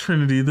picked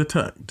Trinity the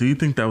Tuck. Do you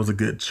think that was a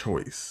good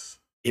choice?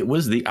 It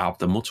was the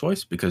optimal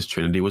choice because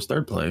Trinity was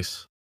third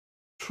place.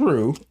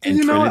 True, and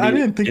you know, I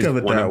didn't think of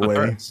it that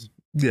way.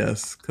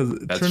 Yes,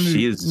 because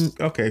Trinity is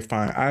okay.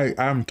 Fine,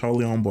 I'm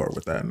totally on board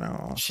with that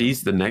now.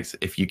 She's the next.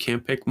 If you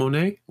can't pick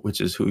Monet, which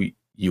is who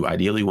you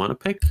ideally want to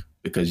pick,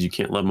 because you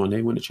can't let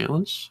Monet win a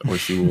challenge, or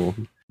she will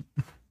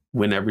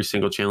win every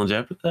single challenge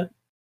after that.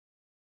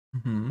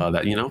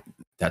 That, you know,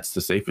 that's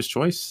the safest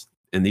choice.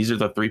 And these are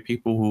the three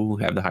people who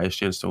have the highest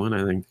chance to win,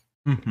 I think.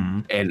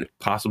 And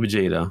possibly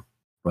Jada,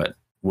 but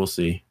we'll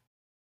see.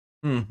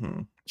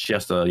 She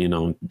has to, you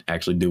know,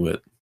 actually do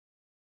it.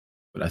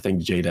 But I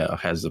think Jada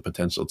has the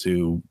potential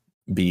to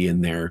be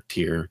in their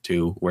tier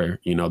too, where,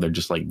 you know, they're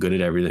just like good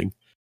at everything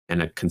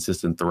and a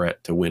consistent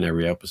threat to win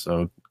every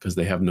episode because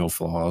they have no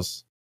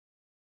flaws.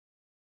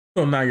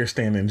 So now you're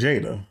standing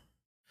Jada.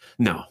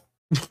 No,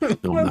 I'm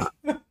not.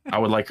 I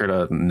would like her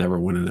to never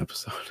win an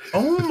episode.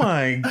 Oh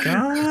my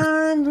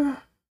God.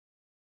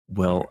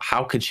 Well,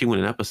 how could she win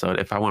an episode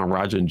if I want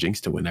Raja and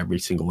Jinx to win every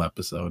single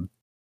episode?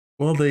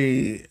 Well,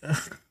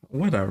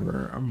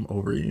 whatever. I'm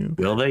over you.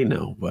 Will they?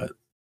 No, but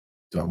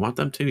do I want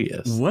them to?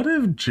 Yes. What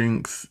if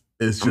Jinx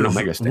It's I'm an just,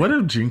 Omega stan. what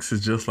if Jinx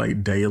is just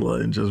like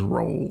Dayla and just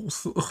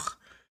rolls? Ugh.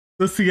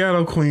 The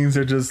Seattle Queens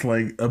are just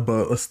like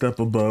a step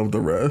above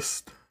the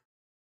rest.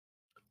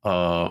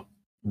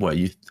 What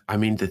you? I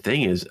mean, the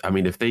thing is, I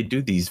mean, if they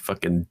do these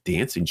fucking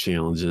dancing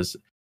challenges,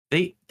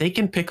 they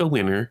can pick a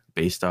winner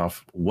based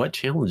off what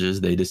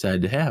challenges they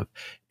decide to have.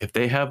 If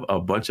they have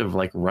a bunch of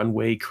like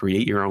runway,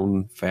 create your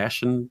own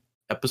fashion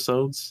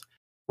episodes,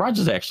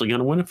 Roger's actually going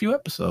to win a few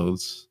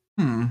episodes.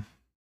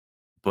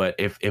 But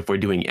if we're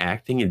doing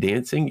acting and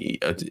dancing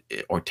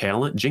or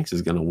talent, Jinx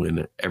is going to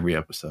win every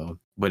episode.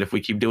 But if we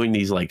keep doing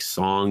these like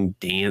song,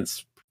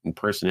 dance, and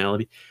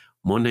personality,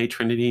 Monet,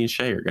 Trinity, and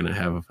Shay are going to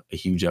have a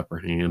huge upper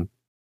hand.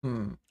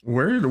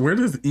 Where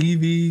does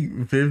Evie,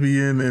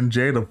 Vivian, and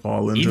Jada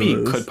fall into Evie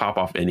this? could pop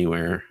off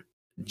anywhere.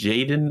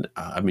 Jaden,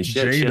 I mean, she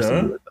has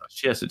to do it.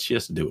 She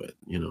has to do it,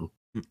 you know.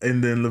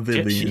 And then the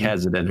Vivian, she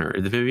has it in her.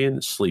 The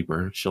Vivian,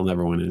 sleeper, she'll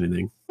never win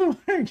anything. Oh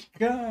my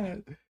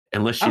god!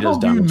 Unless she I does.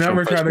 Hope you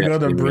never try to go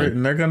to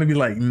Britain. They're going to be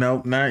like,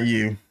 nope, not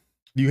you.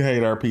 You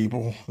hate our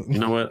people. You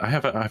know what? I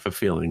have a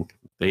feeling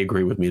they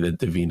agree with me that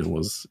Davina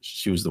was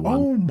the one.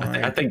 Oh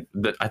my! I think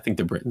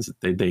the Britons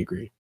they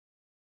agree.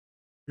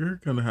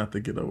 You're gonna have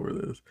to get over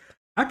this.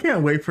 I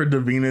can't wait for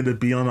Davina to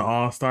be on the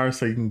All Star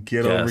so you can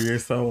get over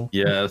yourself.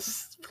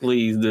 Yes,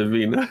 please,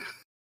 Davina.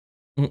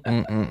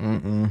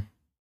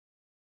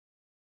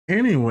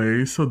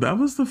 Anyway, so that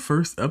was the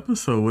first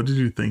episode. What did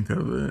you think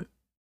of it?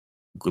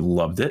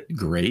 Loved it.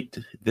 Great.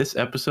 This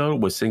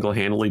episode was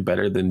single-handedly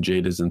better than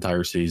Jada's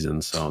entire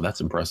season, so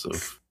that's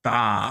impressive.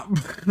 Stop.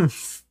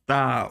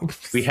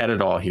 We had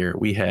it all here.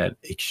 We had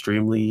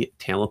extremely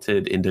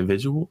talented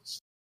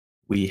individuals.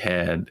 We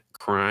had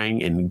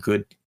crying and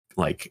good,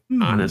 like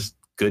honest,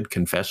 good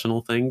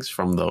confessional things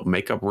from the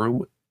makeup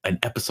room in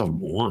episode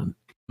 1.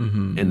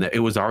 And it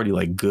was already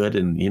like good,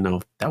 and you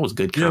know that was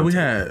good content. Yeah, we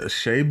had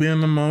Shay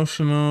being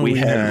emotional. We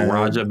had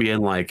Raja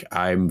being like,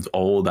 "I'm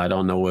old. I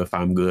don't know if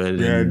I'm good."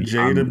 Yeah,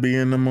 Jada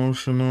being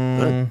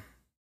emotional.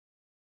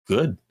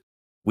 Good.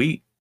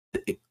 We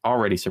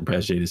already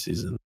surpassed Jada's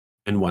season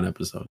in 1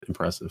 episode.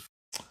 Impressive.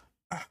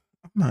 I'm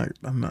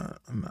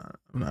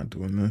not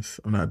doing this.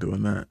 I'm not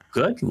doing that.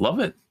 Good. Love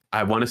it.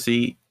 I want to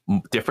see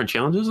different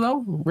challenges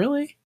though.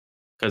 Really,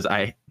 because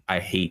I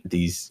hate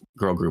these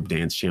girl group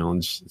dance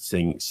challenge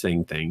sing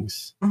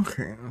things.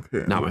 Okay.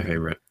 Not my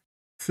favorite.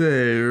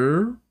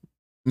 So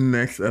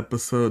next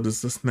episode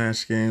is the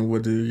Snatch Game.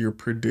 What are your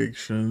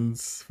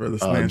predictions for the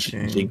Snatch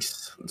Game?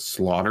 Jinx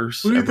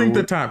slaughters. Who do you think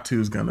the top 2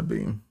 is gonna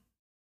be?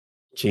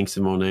 Jinx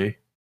and Monet.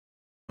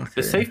 Okay.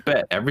 The safe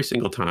bet every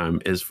single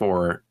time is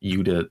for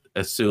you to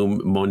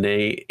assume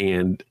Monet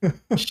and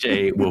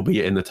Shay will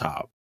be in the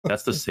top.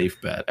 That's the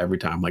safe bet every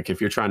time. Like if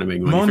you're trying to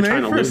make money, Monet if you're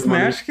trying to for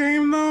Snatch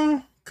Game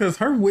though. Because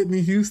her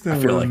Whitney Houston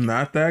was like,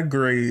 not that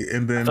great.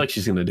 And then I feel like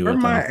she's going to do her it. Her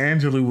Maya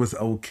Angelou was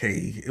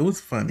okay. It was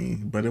funny,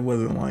 but it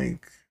wasn't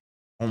like,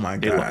 oh my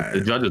God.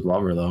 The judges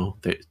love her, though.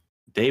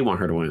 They want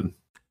her to win.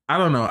 I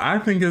don't know. I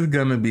think it's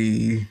going to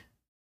be.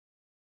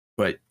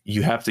 But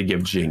you have to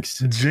give Jinx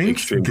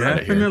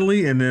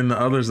definitely. And then the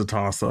others a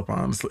toss up,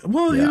 honestly.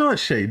 Well, you know what?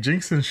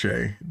 Jinx and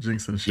Shay.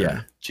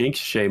 Yeah. Jinx,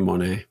 Shay,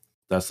 Monet.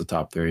 That's the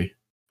top 3.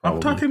 Probably.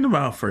 I'm talking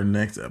about for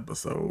next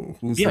episode.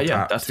 Who's the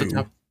top that's 2? The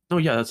top. No,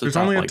 yeah, that's There's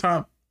only a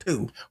top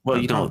 2. Well,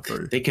 you know,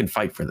 they can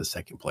fight for the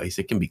second place.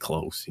 It can be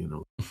close, you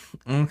know.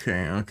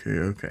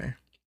 Okay.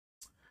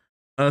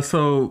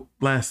 So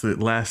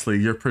lastly,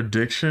 your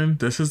prediction.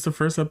 This is the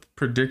first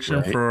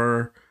prediction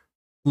for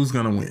who's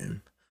gonna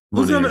win.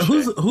 Who's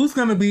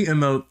gonna be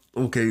in the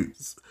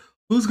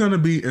Who's gonna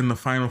be in the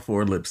final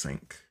 4 lip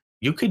sync?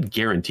 You could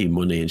guarantee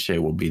Monet and Shay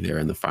will be there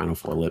in the final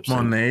 4 lip sync.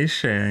 Monet,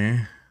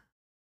 Shay,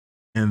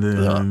 and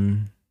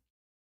then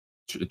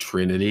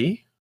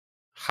Trinity.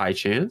 High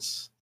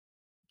chance.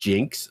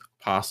 Jinx,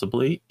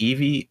 possibly.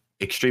 Evie,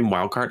 extreme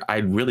wildcard. I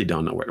really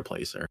don't know where to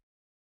place her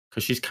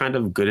because she's kind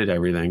of good at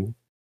everything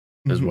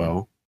as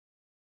well.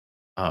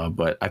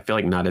 But I feel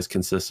like not as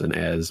consistent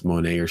as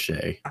Monet or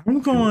Shay.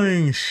 I'm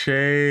going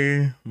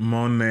Shay,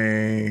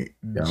 Monet,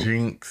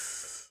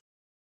 Jinx,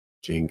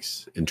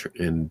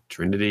 and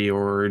Trinity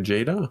or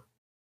Jada.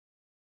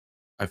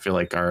 I feel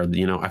like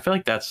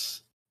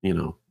that's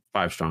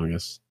 5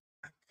 strongest.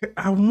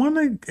 I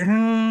want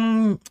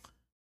to.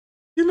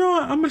 You know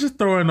what? I'm gonna just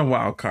throw in a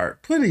wild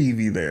card. Put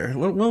Evie there.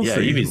 We'll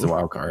see. Evie's the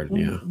wild card.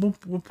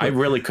 We'll I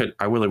really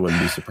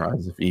wouldn't be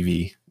surprised if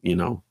Evie,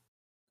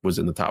 was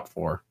in the top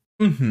 4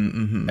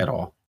 at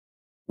all,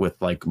 with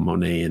like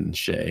Monet and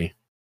Shay.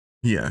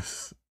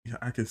 Yes, yeah,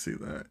 I can see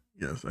that.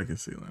 Yes, I can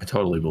see that. I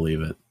totally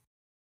believe it.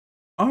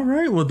 All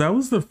right, well, that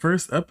was the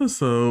first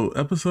episode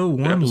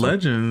 1,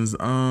 Legends.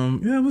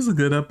 Yeah, it was a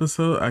good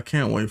episode. I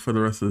can't wait for the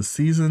rest of the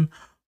season.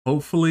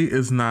 Hopefully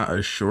it's not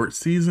a short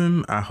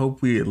season. I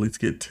hope we at least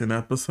get 10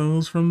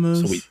 episodes from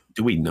this. So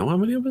do we know how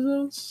many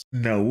episodes?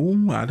 No,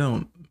 I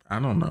don't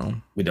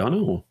know. We don't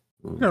know.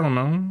 I don't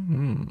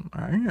know.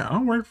 I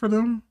don't work for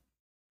them.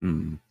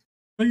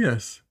 But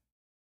yes,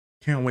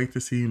 can't wait to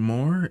see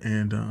more.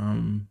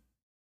 And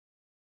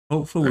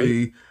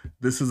hopefully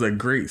this is a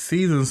great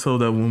season so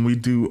that when we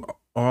do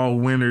all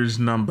winners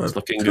number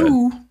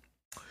 2,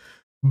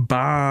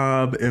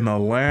 Bob in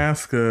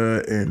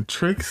Alaska and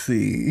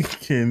Trixie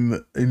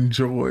can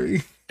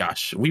enjoy.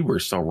 Gosh, we were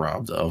so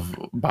robbed of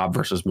Bob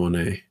versus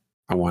Monet.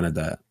 I wanted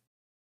that.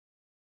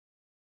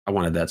 I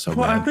wanted that so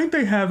Well, bad. I think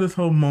they have this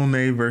whole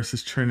Monet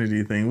versus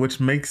Trinity thing, which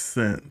makes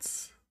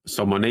sense.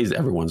 So Monet's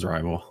everyone's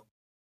rival.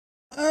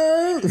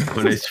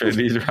 Monet's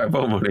Trinity's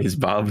rival. Monet's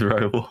Bob's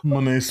rival.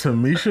 Monet's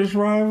Tamisha's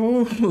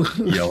rival.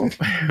 Yo,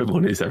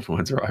 Monet's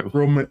everyone's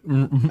rival.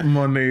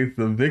 Monet's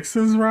the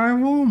Vixen's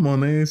rival.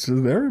 Monet's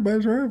just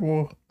everybody's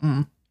rival.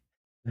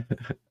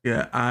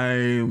 Yeah,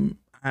 I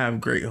have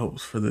great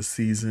hopes for this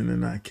season,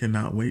 and I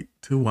cannot wait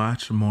to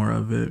watch more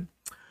of it.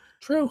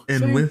 True. And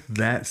same. with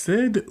that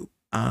said,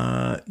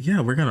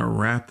 yeah, we're gonna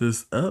wrap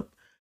this up.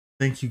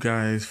 Thank you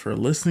guys for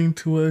listening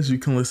to us. You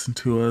can listen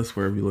to us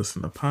wherever you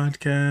listen to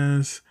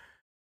podcasts.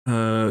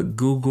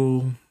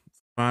 Google,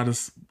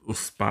 Spotify.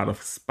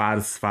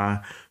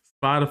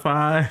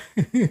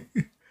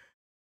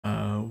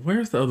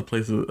 Where's the other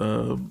places?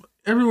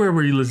 Everywhere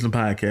where you listen to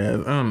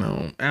podcasts. I don't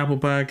know. Apple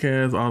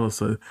Podcasts, all of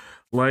stuff.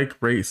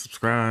 Like, rate,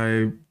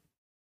 subscribe.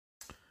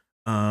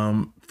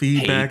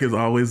 Feedback is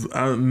always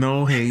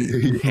no hate.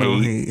 No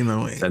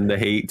hate. Send the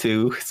hate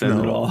too. Send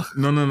it all.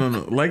 No.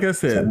 Like I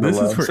said, this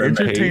is for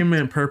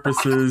entertainment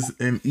purposes,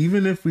 and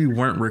even if we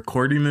weren't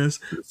recording this,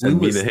 we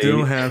would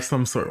still have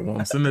some sort.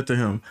 Well, send it to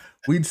him.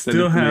 We'd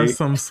still have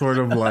some sort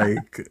of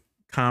like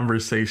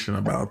conversation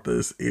about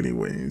this,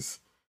 anyways.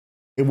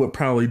 It would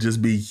probably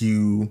just be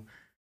you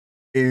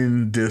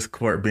in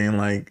Discord being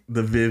like,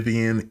 the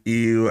Vivian,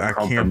 ew, I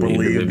can't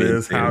believe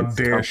this. How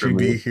dare she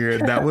be here?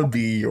 That would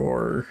be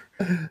your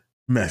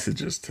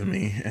messages to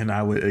me, and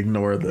I would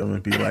ignore them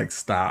and be like,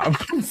 stop.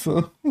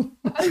 So,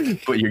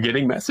 but you're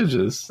getting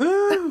messages. Am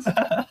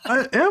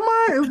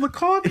I? Is the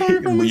call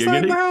coming from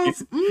inside the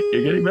house?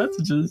 You're getting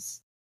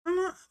messages.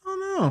 I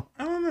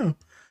don't know.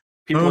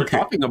 People are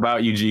talking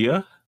about you,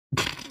 Gia.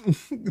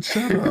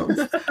 Shut up.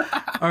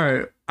 All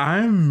right,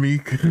 I'm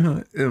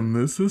Mika and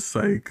this is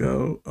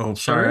Psycho. Oh,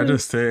 sorry, I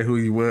just said who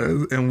he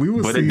was. And we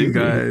will see you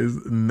guys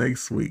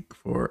next week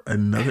for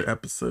another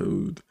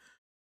episode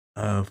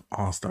of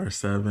All Star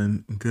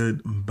 7.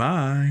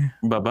 Goodbye.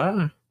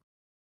 Bye-bye.